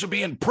he should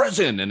be in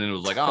prison. And then it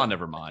was like, oh,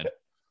 never mind.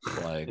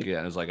 Like,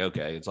 yeah, it's like,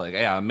 okay. It's like,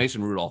 yeah,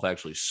 Mason Rudolph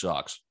actually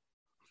sucks.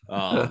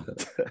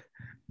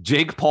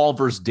 Jake Paul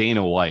versus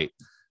Dana White.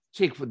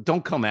 Jake,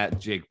 don't come at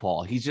Jake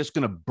Paul. He's just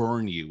gonna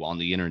burn you on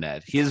the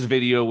internet. His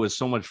video was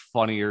so much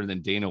funnier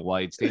than Dana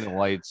White's. Dana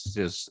White's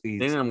just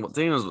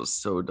Dana's was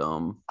so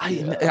dumb.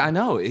 I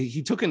know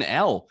he took an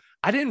L.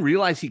 I didn't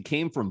realize he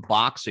came from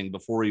boxing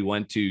before he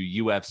went to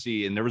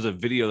UFC. And there was a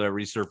video that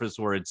resurfaced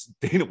where it's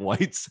Dana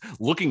White's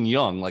looking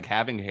young, like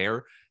having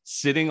hair,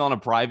 sitting on a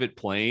private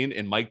plane,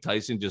 and Mike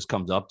Tyson just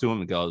comes up to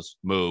him and goes,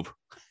 "Move."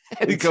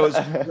 And he goes,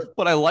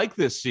 "But I like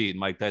this seat." And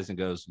Mike Tyson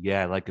goes,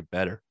 "Yeah, I like it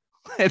better."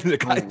 And the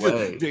guy,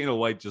 Dana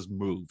White, just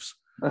moves.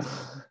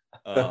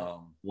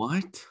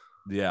 What?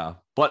 Yeah.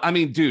 But I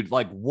mean, dude,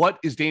 like, what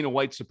is Dana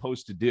White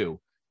supposed to do?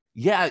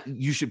 Yeah,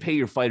 you should pay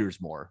your fighters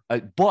more.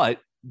 But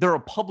they're a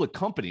public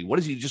company. What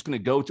is he just going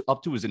to go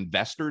up to his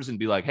investors and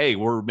be like, "Hey,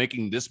 we're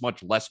making this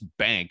much less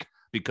bank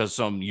because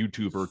some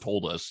YouTuber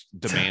told us,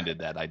 demanded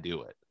that I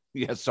do it."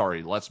 Yeah,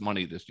 sorry, less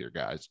money this year,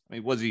 guys. I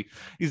mean,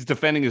 he's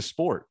defending his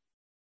sport.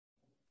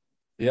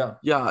 Yeah.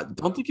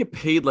 Don't they get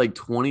paid like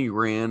 20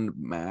 grand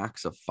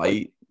max a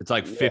fight? It's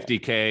like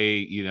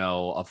 50K,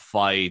 a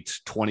fight,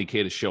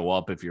 20K to show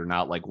up if you're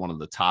not like one of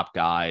the top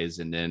guys.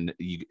 And then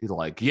you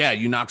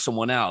knock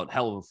someone out,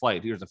 hell of a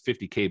fight. Here's a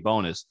 50K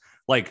bonus.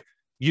 Like,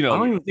 I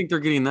don't even think they're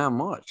getting that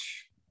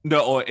much.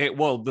 No,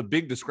 well, the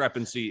big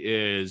discrepancy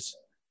is,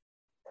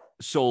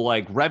 so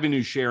like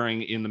revenue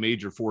sharing in the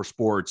major four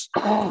sports,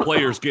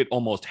 players get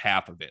almost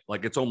half of it.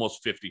 Like it's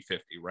almost 50-50,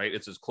 right?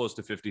 It's as close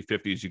to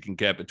 50-50 as you can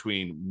get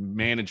between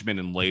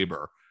management and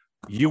labor.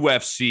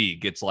 UFC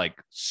gets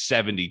like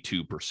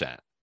 72%.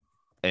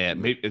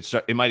 And maybe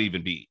it might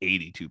even be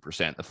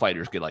 82%. The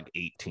fighters get like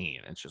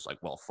 18. It's just like,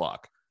 well,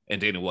 fuck.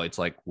 And Dana White's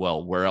like,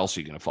 well, where else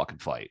are you going to fucking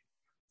fight?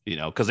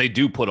 Because they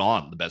do put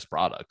on the best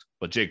product.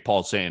 But Jake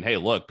Paul's saying, hey,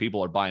 look,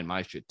 people are buying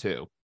my shit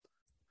too.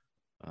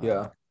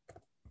 Yeah.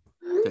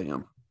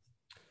 Damn.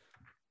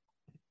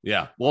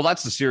 Yeah. Well,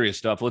 that's the serious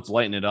stuff. Let's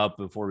lighten it up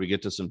before we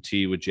get to some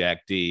tea with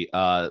Jack D.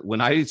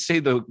 When I say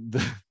the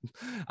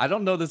I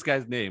don't know this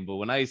guy's name, but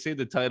when I say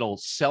the title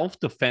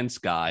self-defense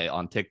guy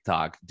on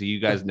TikTok, do you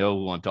guys know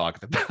who I'm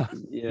talking about?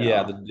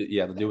 Yeah.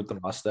 The dude with the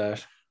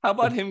mustache. How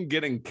about him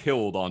getting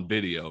killed on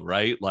video,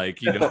 right? Like,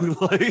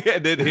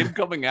 and then him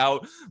coming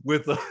out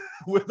with a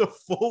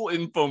full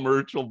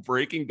infomercial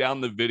breaking down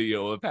the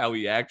video of how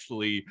he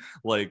actually,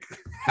 like,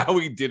 how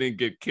he didn't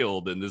get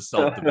killed in this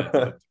self-defense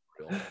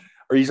material.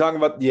 Are you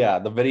talking about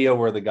the video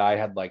where the guy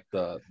had like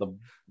the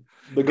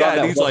gun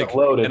and he's like,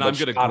 loaded, and I'm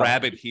gonna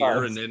grab it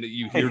here, and then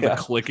you hear the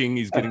clicking.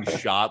 He's getting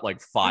shot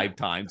like 5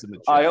 times in the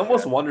chest. I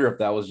almost wonder if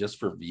that was just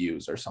for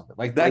views or something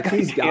like that. Like,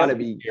 he's got to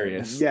be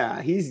serious.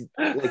 Yeah, he's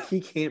like, he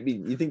can't be.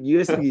 You think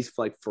he's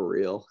like for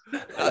real?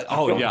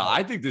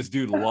 I think this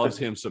dude loves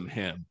him.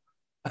 Yeah.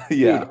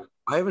 Dude,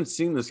 I haven't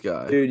seen this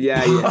guy, Dude.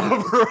 Yeah.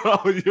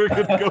 Bro, you're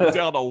gonna go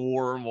down a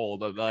wormhole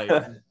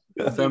tonight.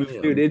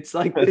 Dude, it's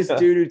like this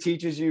dude who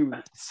teaches you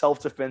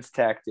self-defense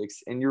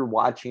tactics, and you're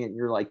watching it, and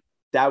you're like,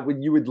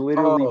 you would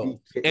literally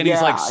be. And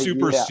he's like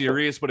super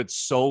serious, but it's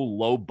so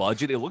low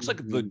budget. It looks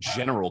like the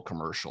general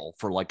commercial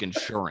for like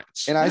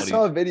insurance. And I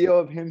saw a video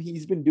of him.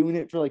 He's been doing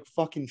it for like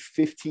fucking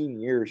 15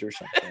 years or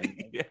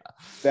something. Yeah.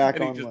 Back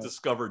and on he just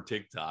discovered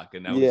TikTok,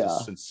 and that was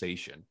a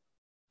sensation.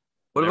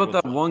 What about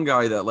that one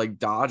guy that like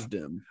dodged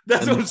him?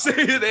 That's what I'm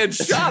saying, and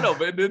shot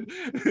him, and then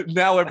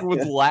now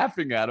everyone's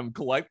laughing at him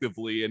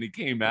collectively. And he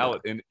came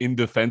out and in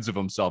defense of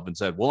himself and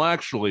said, "Well,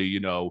 actually,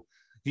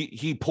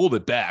 he pulled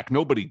it back.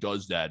 Nobody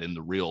does that in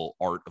the real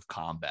art of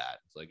combat."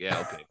 It's like, yeah,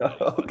 okay.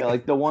 Yeah,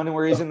 like the one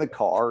where he's in the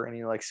car and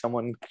he like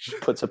someone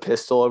puts a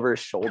pistol over his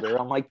shoulder.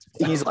 I'm like,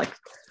 dude,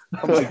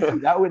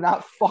 that would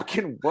not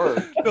fucking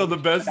work. No, the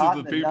best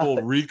is the people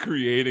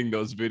recreating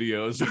those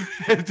videos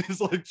and just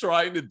like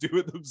trying to do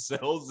it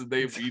themselves, and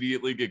they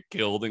immediately get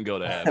killed and go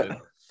to heaven.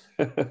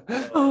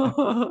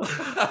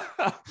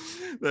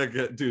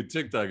 Dude,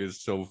 TikTok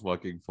is so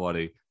fucking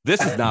funny.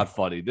 This is not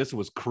funny. This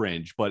was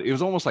cringe, but it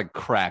was almost like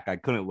crack. I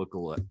couldn't look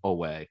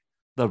away.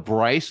 The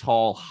Bryce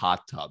Hall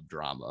hot tub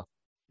drama.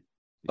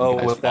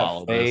 With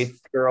that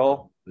Faith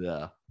girl.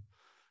 Yeah.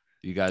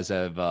 You guys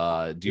have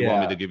do you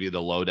want me to give you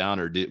the lowdown,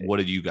 or what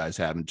did you guys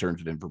have in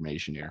terms of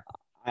information here?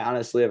 I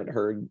honestly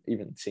haven't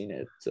even seen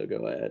it, so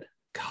go ahead.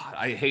 God,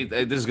 I hate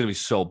this is gonna be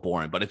so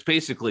boring, but it's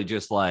basically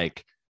just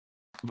like,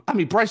 I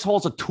mean, Bryce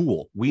Hall's a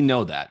tool. We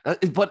know that.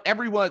 But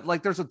everyone,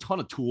 like, there's a ton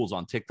of tools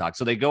on TikTok.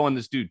 So they go on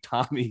this dude,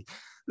 Tommy.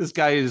 This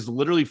guy is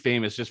literally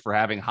famous just for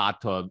having a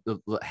hot tub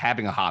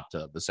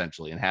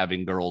essentially, and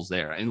having girls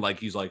there. And like,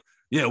 he's like,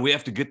 yeah, we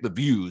have to get the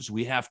views.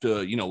 We have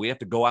to, we have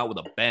to go out with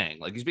a bang.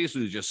 Like, he's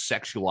basically just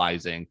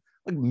sexualizing.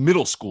 Like,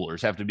 middle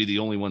schoolers have to be the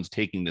only ones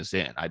taking this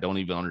in. I don't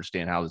even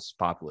understand how this is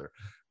popular.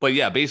 But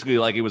yeah, basically,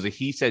 like, it was a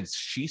he said,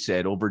 she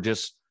said over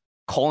just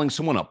calling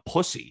someone a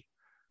pussy.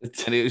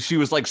 And she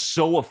was like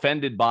so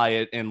offended by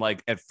it. And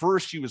like, at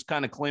first she was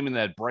kind of claiming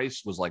that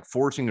Bryce was like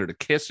forcing her to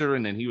kiss her.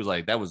 And then he was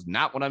like, that was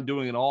not what I'm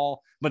doing at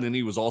all. But then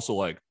he was also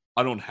like,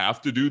 I don't have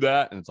to do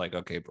that. And it's like,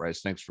 okay, Bryce,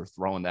 thanks for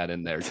throwing that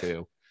in there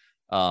too.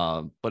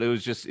 But it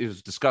was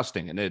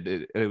disgusting. And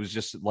it was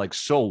just like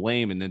so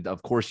lame. And then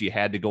of course you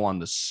had to go on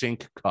the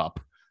Sync Cup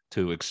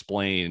to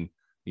explain,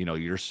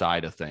 your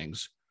side of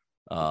things.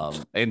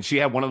 And she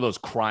had one of those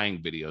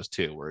crying videos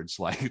too, where it's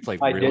like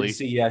I really did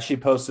see. Yeah, she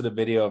posted a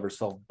video of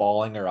herself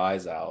bawling her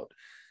eyes out.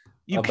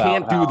 you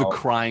can't do the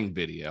crying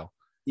video.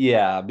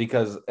 Yeah,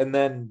 because and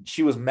then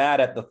she was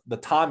mad at the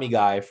Tommy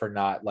guy for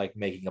not like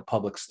making a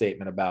public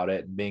statement about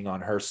it and being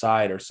on her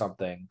side or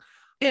something.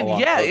 And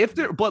yeah, if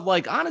there, but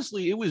like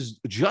honestly, it was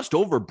just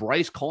over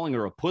Bryce calling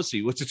her a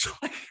pussy, which is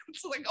like,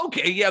 it's like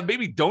okay, yeah,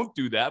 maybe don't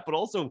do that, but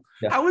also,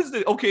 how is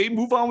it okay?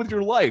 Move on with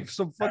your life.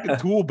 Some fucking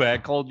tool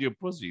bag called you a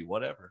pussy,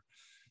 whatever.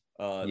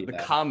 The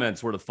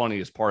comments were the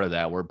funniest part of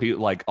that, where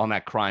people like on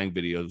that crying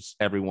videos,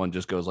 everyone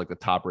just goes like the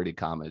top rated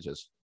comment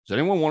just. Does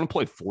anyone want to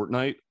play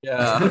Fortnite?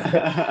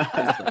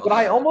 Yeah. But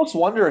I almost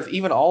wonder if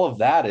even all of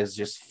that is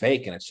just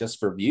fake and it's just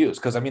for views.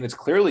 Because I mean, it's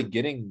clearly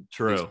getting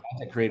content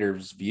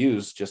creators'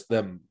 views, just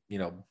them,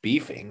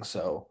 beefing.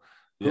 So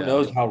who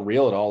knows how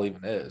real it all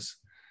even is?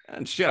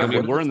 And shit, I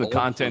mean, we're in the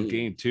content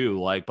game too.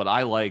 Like, but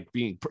I like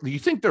being. Do you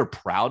think they're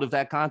proud of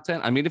that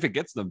content? I mean, if it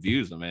gets them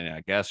views, I mean,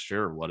 I guess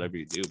sure, whatever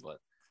you do. But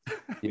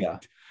yeah,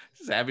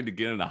 just having to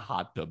get in a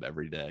hot tub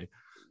every day.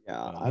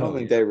 Yeah, I don't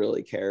think they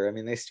really care. I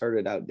mean, they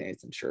started out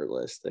dancing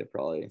shirtless. They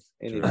probably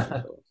ain't even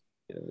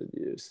getting the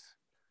views.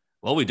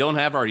 Well, we don't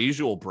have our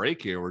usual break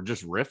here. We're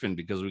just riffing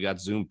because we got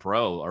Zoom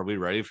Pro. Are we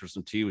ready for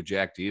some tea with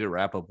Jack D to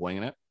wrap up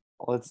winging it?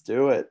 Let's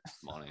do it.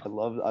 Money. I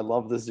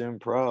love the Zoom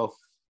Pro.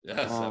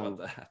 Yes, how about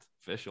that?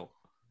 Official.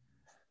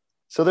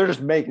 So they're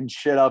just making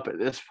shit up at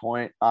this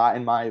point,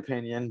 in my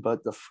opinion.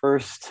 But the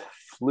first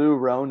flu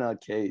Rona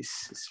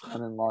case is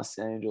found in Los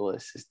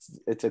Angeles.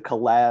 It's a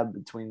collab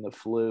between the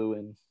flu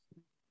and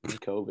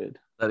COVID. Is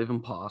that even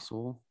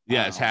possible?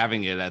 Yeah, it's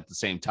having it at the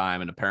same time,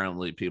 and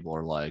apparently people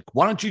are like,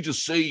 "Why don't you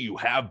just say you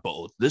have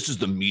both?" This is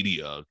the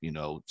media,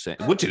 saying,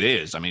 which it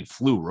is. I mean,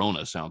 flu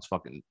Rona sounds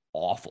fucking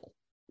awful.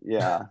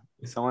 Yeah,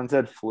 someone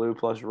said flu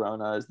plus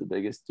Rona is the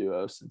biggest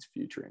duo since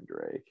Future and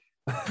Drake.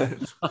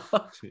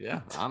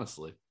 Yeah,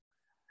 honestly.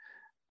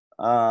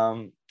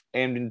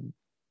 And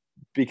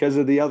because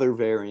of the other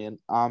variant,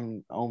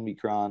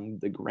 Omicron,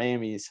 the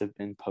Grammys have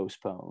been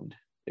postponed.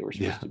 They were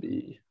supposed to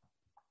be.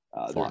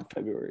 They're in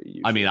February.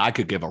 Usually. I mean, I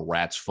could give a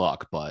rat's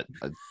fuck, but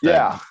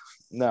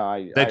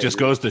that just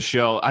goes to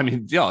show. I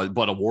mean,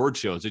 but award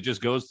shows, it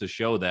just goes to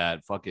show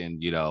that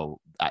fucking,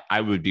 I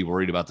would be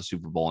worried about the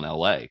Super Bowl in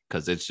LA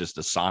because it's just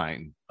a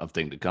sign of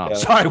thing to come. Yeah.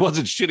 Sorry, I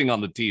wasn't shitting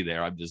on the tea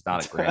there. I'm just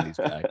not a Grammys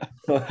guy.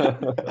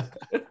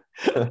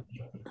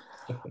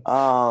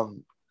 All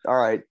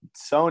right,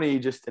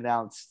 Sony just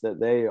announced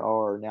that they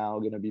are now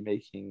going to be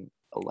making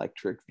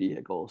electric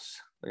vehicles.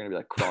 They're going to be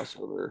like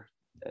crossover.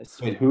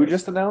 Wait, who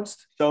just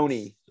announced?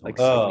 Sony.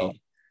 Sony.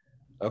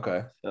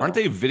 Okay. So. Aren't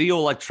they video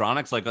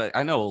electronics? Like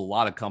I know a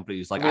lot of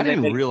companies. Like I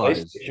didn't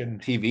realize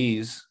PlayStation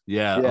TVs.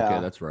 Yeah. Okay,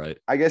 that's right.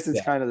 I guess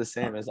it's kind of the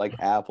same as like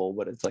Apple,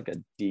 but it's like a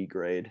D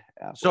grade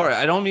Apple. Sorry,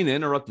 I don't mean to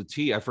interrupt the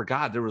tea. I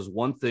forgot there was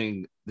one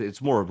thing.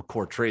 It's more of a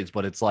core trades,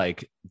 but it's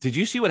like, did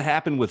you see what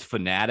happened with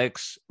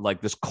Fanatics? Like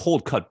this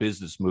cold cut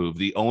business move.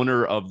 The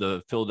owner of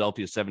the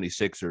Philadelphia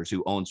 76ers,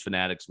 who owns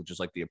Fanatics, which is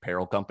like the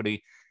apparel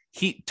company.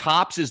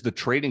 Topps is the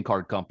trading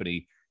card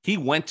company. He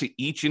went to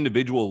each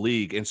individual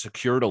league and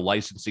secured a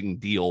licensing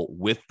deal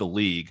with the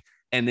league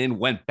and then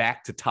went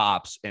back to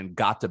Topps and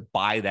got to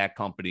buy that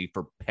company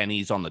for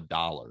pennies on the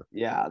dollar.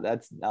 Yeah,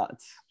 that's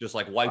nuts. Just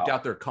like wiped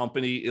out their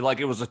company.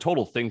 Like it was a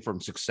total thing from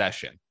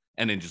Succession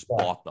and then just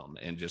bought them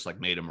and just like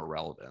made them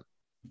irrelevant.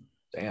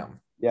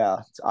 Damn.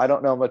 Yeah, I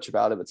don't know much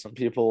about it, but some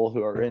people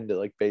who are into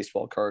like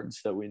baseball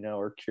cards that we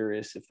know are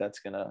curious if that's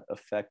going to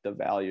affect the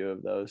value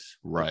of those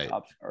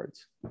Topps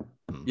cards.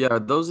 Yeah, are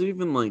those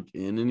even like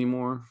in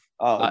anymore?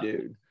 Oh,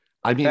 dude.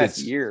 I mean,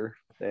 it's year.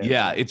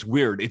 Yeah, it's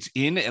weird. It's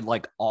in at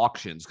like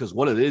auctions because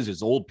what it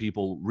is old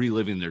people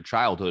reliving their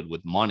childhood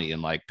with money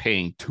and like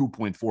paying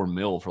 2.4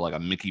 mil for like a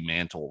Mickey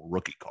Mantle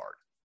rookie card.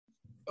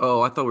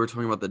 Oh, I thought we were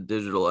talking about the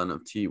digital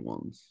NFT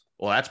ones.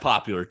 Well, that's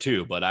popular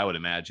too, but I would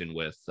imagine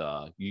with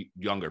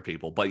younger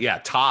people. But yeah,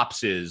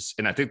 Topps is,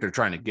 and I think they're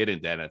trying to get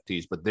into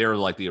NFTs, but they're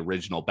like the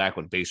original back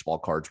when baseball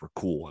cards were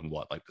cool in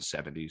like the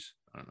 70s.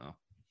 I don't know.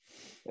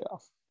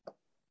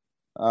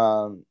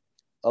 Yeah.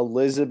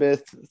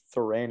 Elizabeth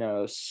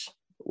Theranos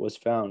was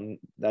found.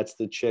 That's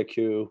the chick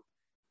who,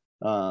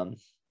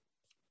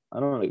 I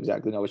don't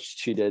exactly know what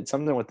she did.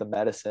 Something with the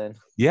medicine.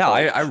 Yeah,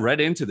 I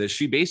read into this.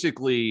 She's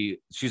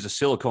a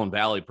Silicon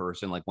Valley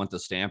person, like went to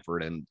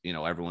Stanford, and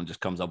everyone just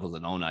comes up with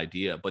an own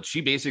idea. But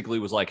she basically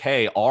was like,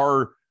 "Hey,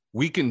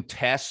 we can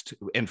test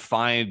and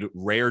find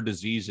rare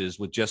diseases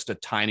with just a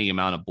tiny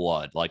amount of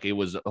blood." Like it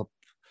was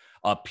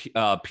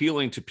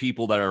appealing to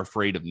people that are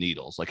afraid of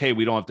needles. Like, hey,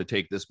 we don't have to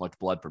take this much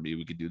blood from you.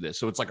 We could do this.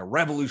 So it's like a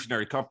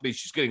revolutionary company.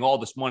 She's getting all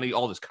this money,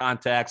 all this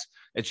contacts,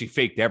 and she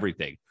faked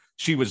everything.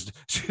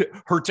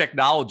 Her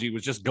technology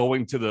was just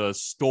going to the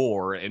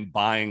store and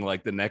buying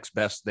like the next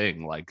best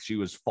thing. Like she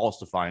was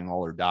falsifying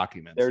all her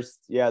documents.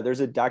 There's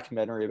a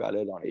documentary about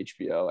it on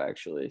HBO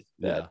actually.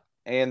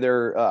 And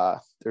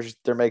they're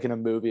making a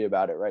movie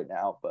about it right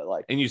now. But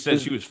like, and you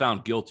said she was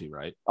found guilty,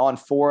 right? On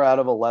 4 out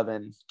of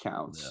 11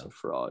 counts of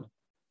fraud.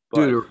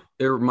 Dude,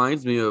 it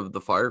reminds me of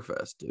the Fyre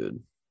Fest,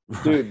 dude.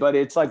 dude, but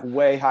it's like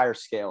way higher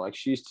scale. Like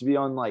she used to be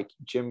on like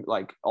Jim,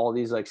 like all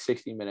these like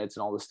 60 Minutes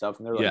and all this stuff,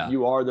 and they're like,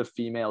 you are the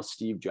female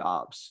Steve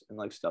Jobs and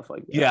like stuff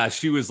like that. Yeah,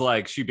 she was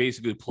like, she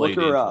basically played.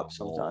 Look her up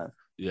sometime.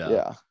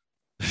 Yeah.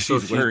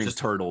 She's wearing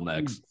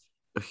turtlenecks.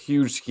 A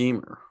huge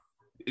schemer.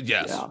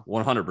 Yes,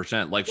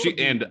 100%. Like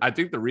and I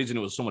think the reason it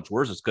was so much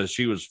worse is because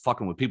she was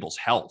fucking with people's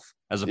health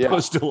as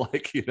opposed to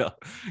like,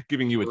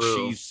 giving you a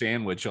cheese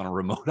sandwich on a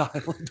remote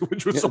island,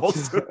 which was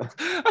also,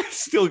 I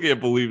still can't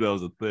believe that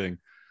was a thing.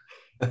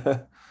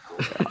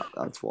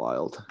 That's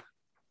wild.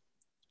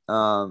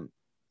 All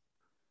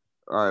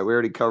right, we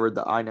already covered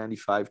the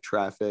I-95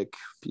 traffic.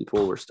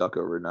 People were stuck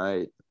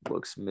overnight.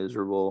 Looks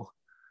miserable.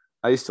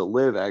 I used to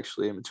live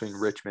actually in between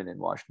Richmond and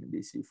Washington,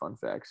 D.C. Fun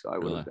fact. So I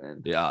would have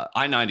been. Yeah.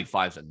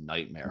 I-95 is a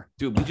nightmare.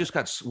 Dude,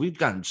 we've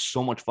gotten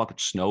so much fucking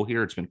snow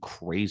here. It's been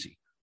crazy.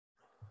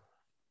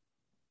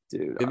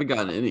 Dude. We haven't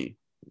gotten any.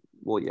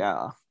 Well,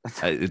 yeah.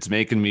 It's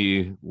making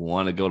me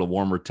want to go to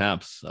warmer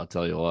temps. I'll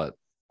tell you what.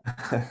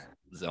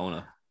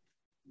 Zona.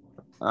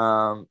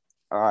 All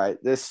right.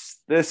 This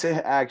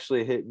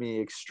actually hit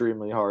me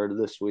extremely hard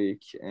this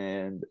week.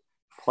 And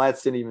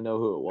Platts didn't even know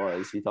who it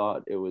was. He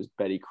thought it was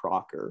Betty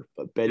Crocker,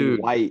 but Betty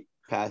White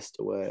passed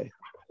away.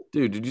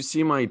 Dude, did you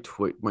see my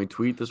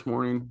tweet this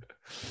morning?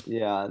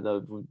 Yeah,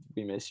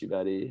 we miss you,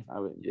 Betty.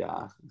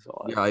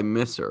 I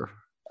miss her.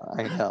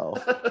 I know.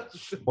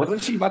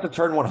 Wasn't she about to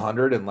turn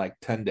 100 in like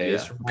 10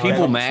 days? Yeah.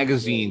 People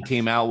Magazine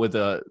came out with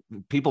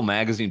People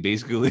Magazine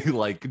basically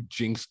like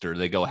jinxed her.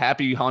 They go,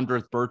 "Happy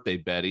 100th birthday,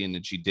 Betty," and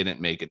then she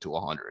didn't make it to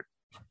 100.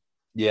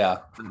 Yeah,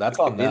 that's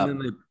on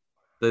them.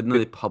 Then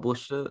they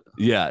published it.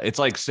 Yeah, it's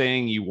like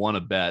saying you won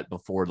a bet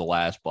before the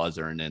last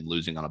buzzer and then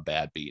losing on a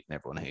bad beat, and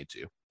everyone hates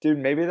you. Dude,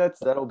 maybe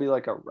that'll be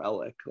like a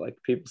relic. Like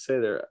people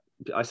say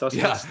I saw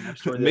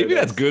maybe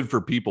that's good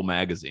for People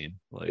Magazine.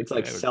 Like it's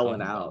like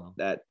selling out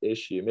that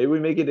issue. Maybe we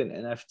make it an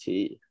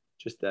NFT.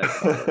 Just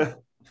that.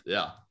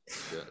 Yeah.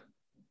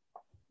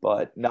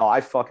 But no,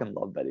 I fucking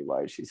love Betty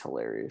White. She's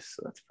hilarious.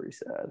 So that's pretty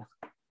sad.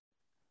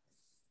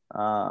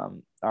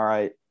 All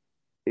right.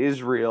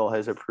 Israel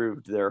has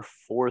approved their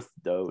 4th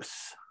dose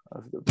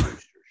of the booster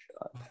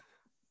shot.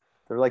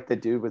 They're like the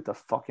dude with the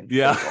fucking.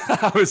 Yeah,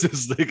 I was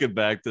just thinking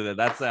back to that.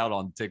 That's out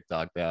on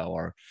TikTok now.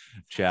 Our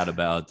chat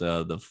about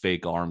the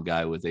fake arm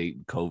guy with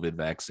 8 COVID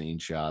vaccine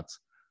shots.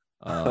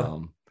 I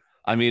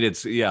mean,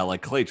 it's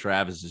like Clay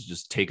Travis is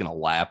just taking a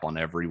lap on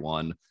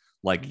everyone.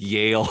 Like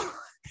Yale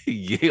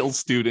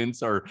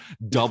students are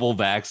double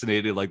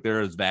vaccinated, like they're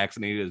as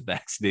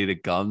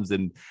vaccinated comes,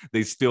 and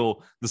the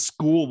school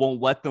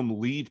won't let them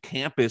leave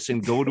campus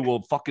and go to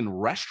a fucking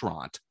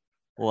restaurant.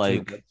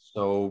 Like, dude, that's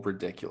so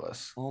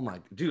ridiculous. Oh my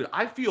dude,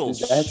 I feel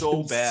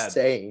so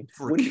insane. Bad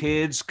for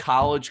kids,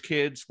 college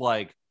kids,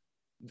 like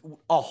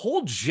a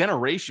whole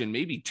generation,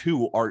 maybe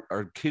 2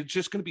 are kids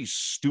just gonna be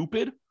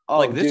stupid.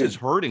 This is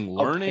hurting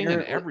learning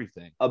and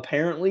everything.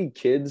 Apparently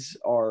kids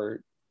are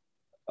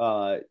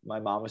my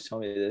mom was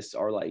telling me this,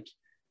 are like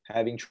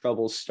having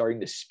trouble starting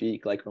to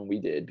speak like when we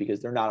did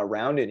because they're not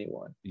around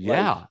anyone.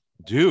 Yeah,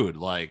 dude,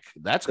 like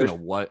that's good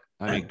for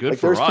there's us.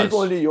 There's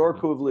people in New York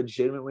who have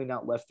legitimately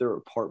not left their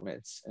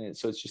apartments, and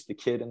so it's just the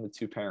kid and the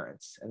 2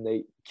 parents,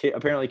 and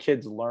apparently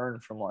kids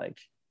learn from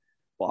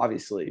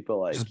obviously, but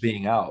like just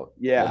being out.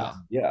 Yeah,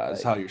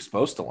 that's how you're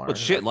supposed to learn. But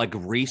shit, like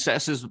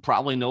recess is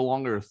probably no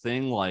longer a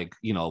thing. Like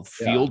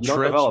field trips,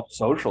 develop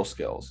social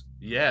skills.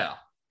 Yeah.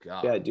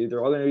 God. Yeah, dude,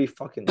 they're all gonna be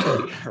fucking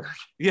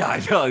Yeah,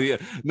 I know. Yeah,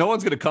 no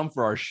one's gonna come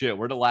for our shit.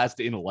 We're the last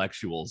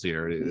intellectuals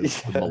here. The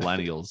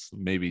millennials,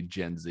 maybe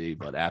Gen Z,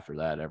 but after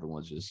that,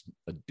 everyone's just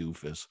a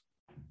doofus.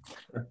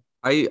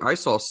 I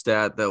saw a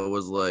stat that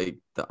was like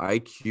the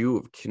IQ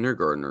of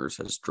kindergartners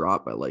has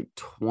dropped by like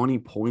 20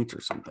 points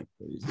or something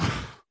crazy.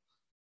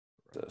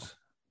 It's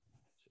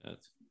kind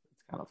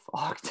of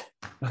fucked.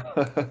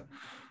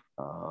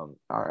 All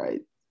right.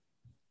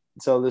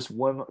 So this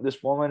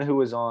woman who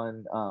was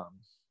on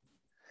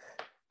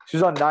she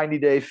was on 90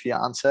 Day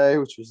Fiance,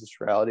 which was this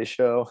reality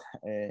show,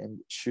 and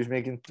she was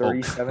making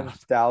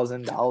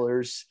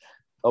 $37,000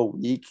 a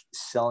week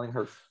selling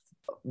her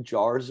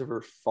jars of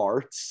her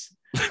farts.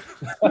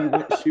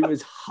 She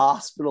was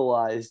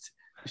hospitalized.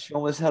 She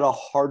almost had a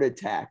heart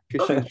attack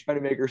because she was trying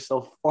to make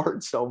herself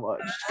fart so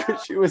much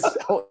because she was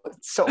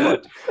so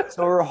much.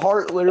 So her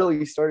heart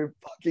literally started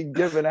fucking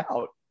giving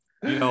out.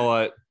 You know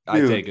what? I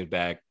take it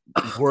back.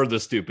 We're the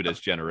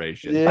stupidest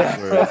generation. Yeah.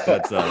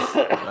 That's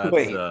us.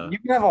 Wait, you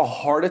can have a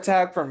heart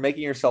attack from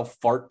making yourself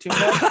fart too much?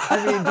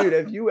 I mean, dude,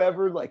 have you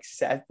ever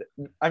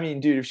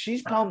if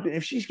she's pumping,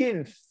 if she's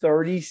getting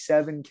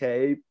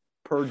 37K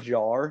per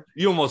jar,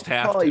 you almost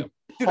have to.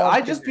 Dude,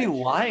 I'd just be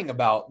lying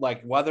about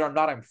like whether or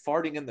not I'm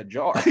farting in the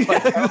jar.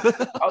 Like,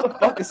 how the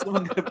fuck is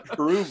someone gonna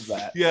prove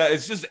that? Yeah,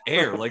 it's just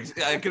air. Like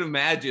I can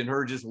imagine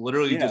her just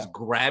literally just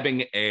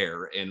grabbing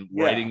air and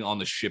writing on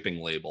the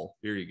shipping label.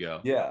 Here you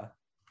go. Yeah.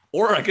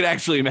 Or I could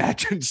actually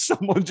imagine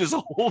someone just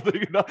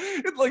holding it up.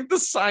 It's like the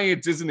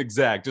science isn't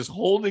exact, just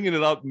holding it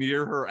up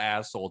near her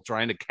asshole,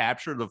 trying to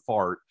capture the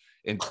fart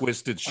and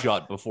twist it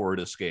shut before it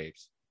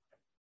escapes.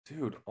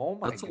 Dude, oh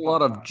my God. That's a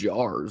lot of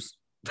jars.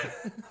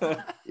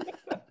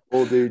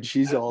 Well, dude,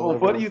 she's all Well, over.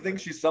 what do you think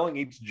she's selling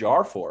each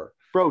jar for?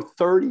 Bro,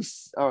 30.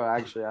 Oh,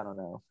 actually, I don't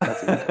know.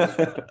 That's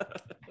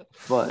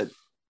but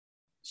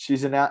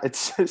she's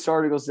announced. This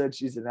article said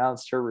she's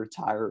announced her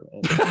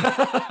retirement.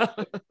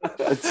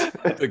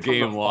 The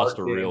game lost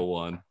a game. real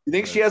one. You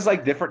think she has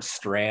like different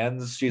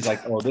strands? She's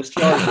like, oh, this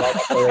jar is right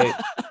after 8.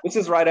 This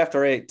is right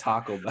after 8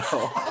 Taco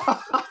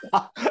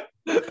Bell.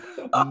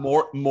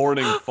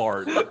 Morning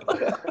fart.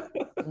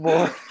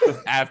 More.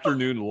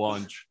 Afternoon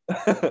lunch.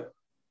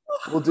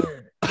 Well, dude,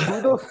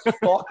 who the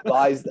fuck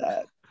buys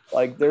that?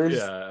 Like, there's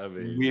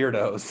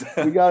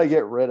weirdos. we got to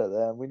get rid of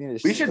them. We need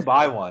to. We should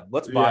buy one.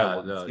 Let's buy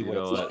one. No, See you what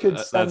know, it's like. could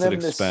send that's an them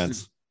this-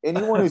 expense.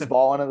 Anyone who's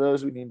bought one of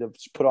those, we need to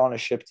put on a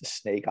ship to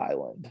Snake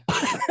Island.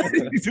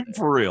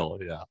 For real,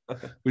 yeah.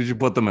 We should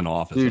put them in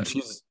office. Dude,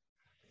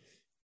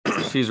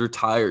 she's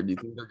retired. Do you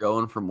think they're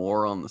going for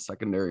more on the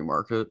secondary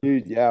market?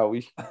 Dude, yeah,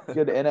 we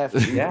good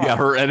NFT. yeah,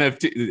 her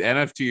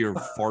NFT or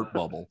fart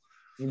bubble.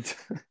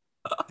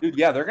 Dude,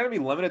 yeah, they're gonna be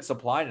limited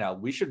supply now.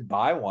 We should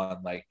buy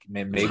one. Like,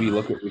 maybe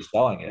look at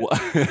reselling it.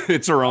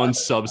 It's her own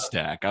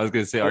Substack. I was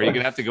gonna say, are you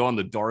gonna have to go on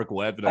the dark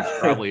web? And it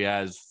probably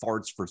has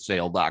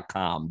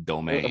fartsforsale.com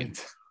domain.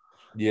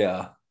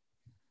 Yeah.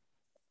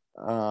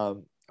 All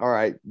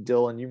right,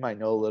 Dylan, you might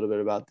know a little bit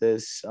about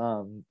this.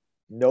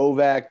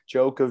 Novak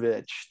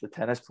Djokovic, the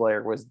tennis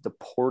player, was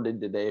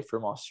deported today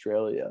from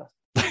Australia.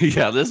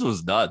 Yeah, this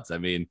was nuts. I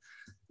mean,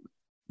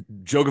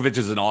 Djokovic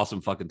is an awesome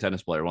fucking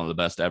tennis player, one of the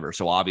best ever.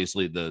 So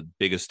obviously the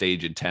biggest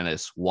stage in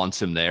tennis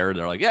wants him there.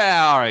 They're like,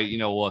 yeah, all right, you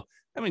know,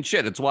 I mean,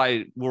 shit, it's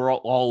why we're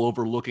all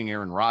overlooking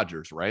Aaron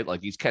Rodgers, right?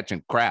 Like he's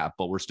catching crap,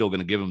 but we're still going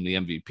to give him the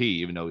MVP,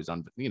 even though he's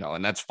and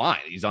that's fine.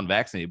 He's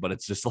unvaccinated, but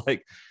it's just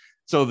like,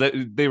 so that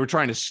they were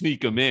trying to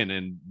sneak him in,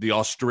 and the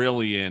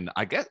Australian,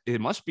 I guess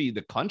it must be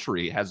the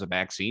country has a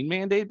vaccine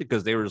mandate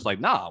because they were just like,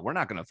 nah, we're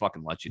not going to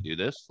fucking let you do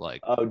this. Like,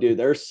 Oh, dude,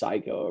 they're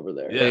psycho over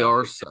there. Yeah. They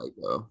are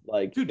psycho.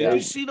 Like, dude, did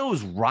you see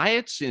those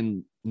riots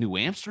in New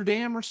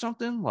Amsterdam or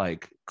something?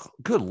 Like,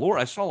 good Lord,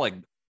 I saw like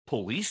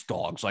police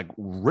dogs like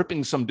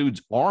ripping some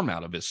dude's arm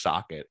out of his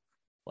socket,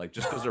 like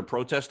just because they're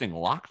protesting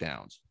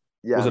lockdowns.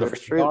 Yeah, Was it a they're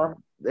big straight.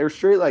 arm? They're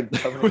straight like It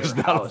coming was to your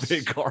not house. a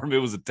big arm; it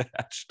was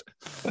attached.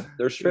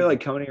 They're straight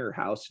like coming to your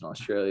house in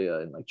Australia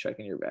and like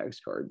checking your bags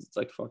cards. It's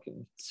like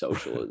fucking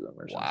socialism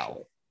or something.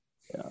 Wow.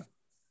 Yeah.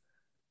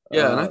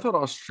 Yeah, and I thought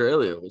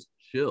Australia was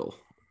chill.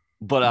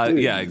 But Dude,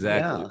 yeah,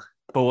 exactly. yeah.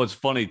 But what's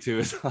funny too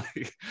is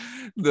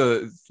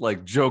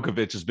like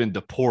Djokovic has been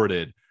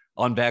deported.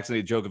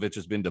 Unvaccinated Djokovic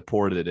has been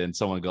deported, and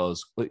someone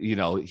goes, you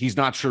know, he's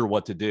not sure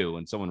what to do,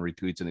 and someone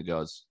retweets and it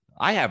goes,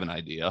 I have an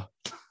idea.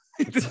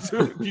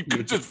 You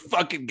could just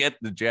fucking get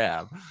the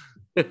jab.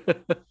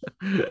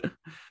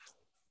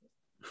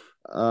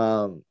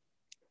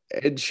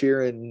 Ed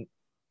Sheeran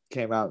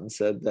came out and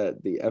said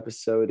that the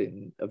episode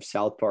of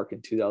South Park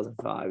in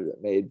 2005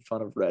 that made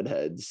fun of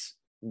redheads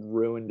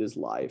ruined his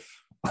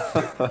life.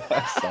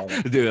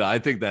 Dude, I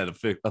think that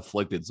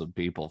afflicted some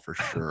people for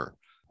sure.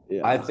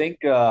 Yeah, I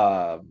think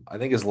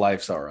his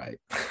life's all right.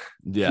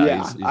 Yeah,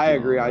 he's I doing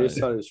agree. all I just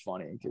right. thought it was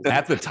funny because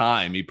At the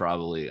time, he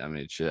probably, I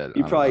mean, shit.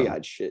 he I probably don't know.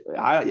 got shit. That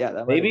might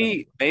have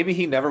been- Maybe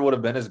he never would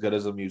have been as good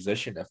as a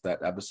musician if that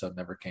episode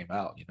never came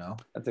out, you know?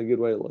 that's a good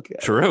way to look at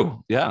it.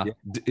 True. Yeah.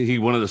 He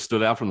wanted to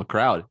stood out from the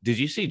crowd. Did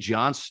you see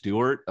Jon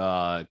Stewart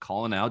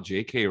calling out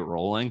J.K.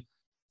 Rowling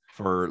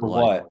for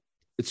like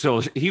what?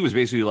 So he was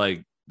basically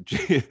like,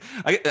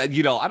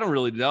 I don't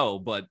really know,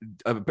 but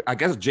I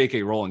guess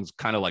J.K. Rowling's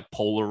kind of like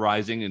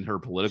polarizing in her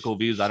political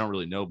views. I don't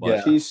really know, but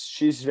Yeah. She's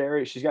she's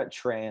got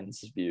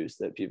trans views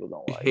that people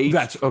don't like. Hate-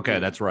 that's okay.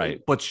 That's right.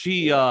 But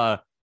she,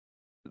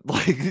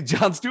 like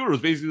Jon Stewart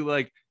was basically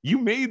like, you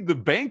made the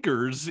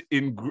bankers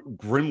in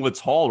Grimlett's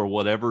Hall or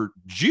whatever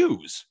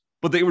Jews,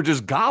 but they were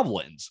just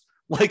goblins.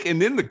 Like,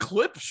 and then the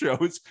clip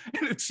shows,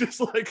 and it's just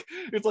like,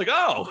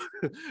 oh,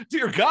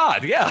 dear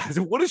God, yeah.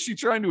 What is she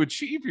trying to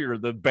achieve here?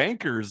 The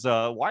bankers,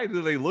 why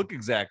do they look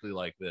exactly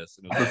like this?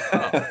 And it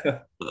was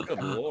like, oh,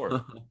 good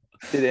Lord.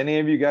 Did any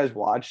of you guys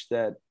watch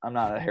that? I'm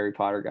not a Harry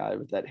Potter guy,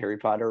 but that Harry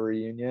Potter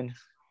reunion.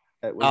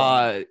 That was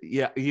on-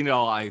 Yeah,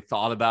 I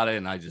thought about it,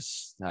 and I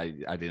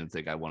didn't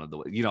think I wanted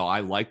to. I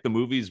like the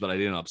movies, but I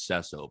didn't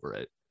obsess over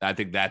it. I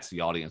think that's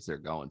the audience they're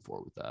going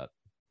for with that.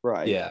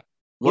 right. Yeah.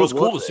 But it was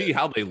What cool was to it? see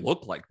how they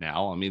look like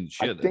now. I mean,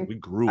 shit, we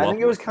grew up. I think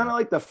it was with kind of that.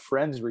 like the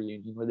Friends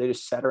reunion where they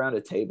just sat around a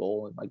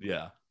table and like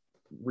Yeah.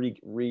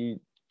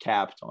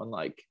 recapped on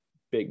like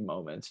big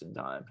moments in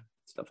time,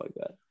 stuff like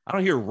that. I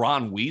don't hear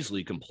Ron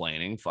Weasley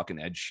complaining. Fucking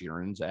Ed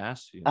Sheeran's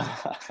ass.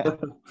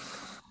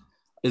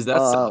 Is that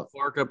Uh, South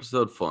Park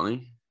episode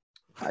funny?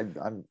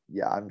 I'm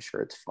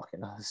sure it's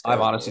fucking I've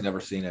hysterical. honestly never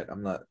seen it.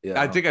 I'm not. Yeah.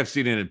 I think I've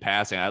seen it in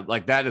passing.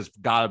 Like that has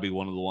got to be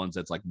one of the ones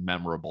that's like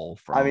memorable.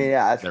 From I mean,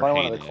 yeah, it's their probably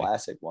one of the heyday.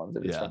 classic ones.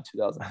 If it's Yeah. from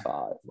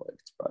 2005, like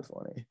it's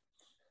probably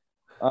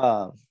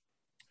funny.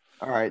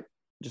 All right,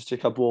 just a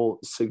couple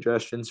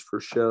suggestions for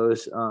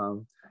shows.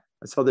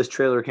 I saw this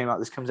trailer came out.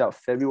 This comes out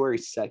February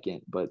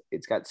 2nd, but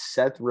it's got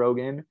Seth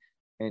Rogen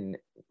and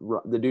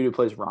the dude who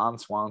plays Ron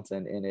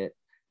Swanson in it,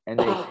 and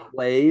they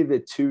play the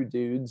two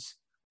dudes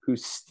who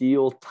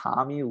steal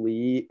Tommy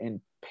Lee and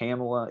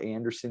Pamela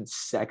Anderson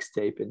sex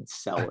tape and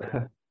sell it.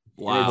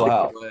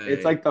 Wow.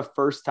 It's like the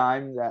first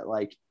time that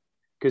like,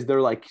 because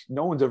they're like,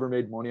 no one's ever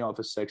made money off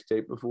a sex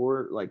tape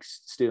before, like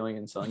stealing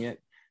and selling it.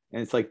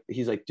 And it's like,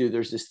 he's like, dude,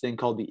 there's this thing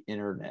called the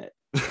internet.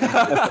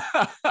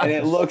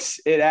 And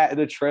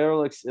the trailer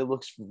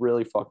looks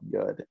really fucking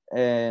good.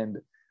 And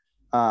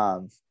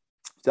so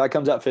that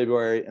comes out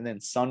February. And then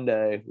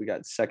Sunday, we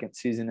got second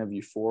season of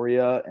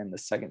Euphoria and the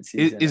second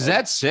season. Is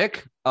that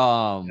sick?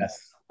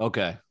 Yes.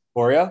 Okay.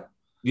 Euphoria?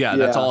 Yeah,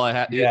 that's all I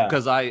had. Yeah.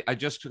 Because I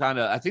just kind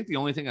of, I think the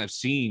only thing I've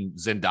seen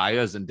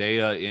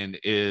Zendaya in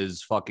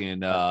is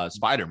fucking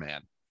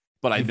Spider-Man.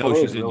 But I know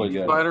she's really in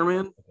good.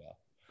 Spider-Man.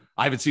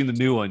 I haven't seen the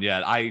new one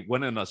yet. I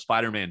went in a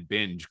Spider-Man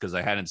binge because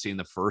I hadn't seen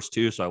the first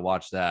two, so I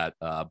watched that.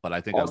 But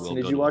I think Austin, I will.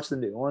 did you watch the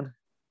new one?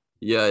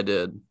 Yeah, I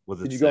did.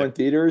 Did you go in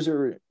theaters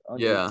or on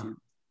Yeah. YouTube?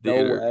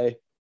 Theater. No way.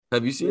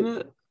 Have you seen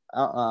it?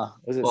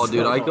 Was it Oh,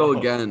 dude, I go Oh.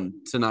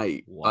 again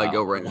tonight. I Wow.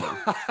 go right now.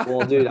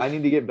 Well, dude, I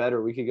need to get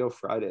better. We could go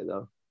Friday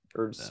though,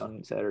 or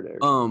Saturday.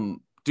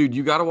 Dude,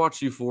 you got to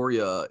watch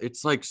Euphoria.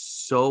 It's like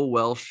so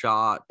well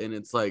shot, and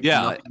it's like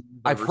nothing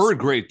you've I've ever heard seen.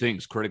 great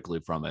things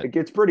critically from It it.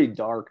 gets pretty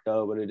dark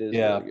though, but it is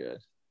Yeah. really good.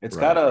 It's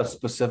Right. got a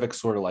specific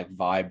sort of like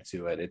vibe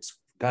to it. It's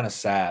kind of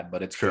sad,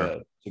 but it's Sure. good.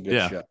 It's a good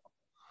Yeah. show.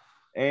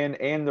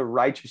 And the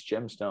Righteous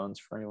Gemstones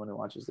for anyone who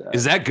watches that.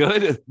 Is that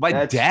good? My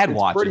dad it's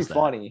watches pretty that.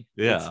 funny.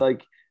 Yeah. It's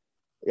like,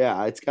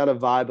 yeah, it's got a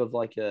vibe of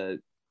like a,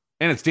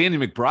 And it's Danny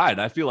McBride.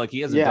 I feel like he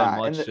hasn't Yeah, done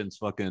much and since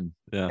fucking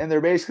yeah. and they're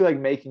basically like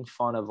making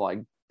fun of like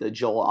the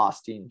Joel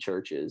Osteen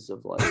churches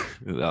of like,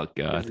 Oh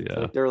god, it's yeah.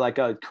 like they're like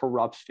a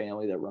corrupt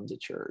family that runs a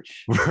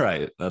church.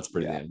 Right. That's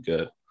pretty Yeah. damn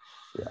good.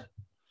 Yeah.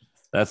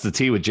 That's the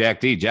tea with Jack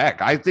D.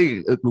 Jack, I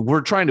think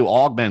we're trying to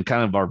augment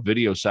kind of our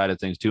video side of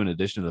things too, in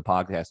addition to the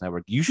podcast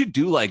network. You should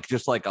do like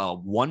just like a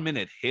 1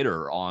 minute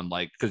hitter on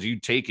like, because you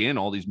take in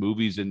all these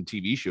movies and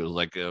TV shows,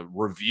 like a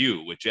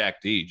review with Jack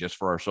D just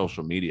for our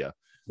social media.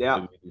 Yeah,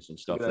 Maybe do some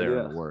stuff Good there in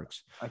idea. the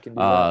works. I can do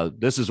that.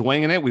 This is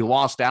Winging It. We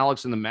lost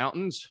Alex in the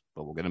mountains,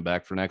 but we'll get him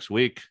back for next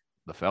week.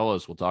 The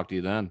fellas, we'll talk to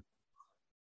you then.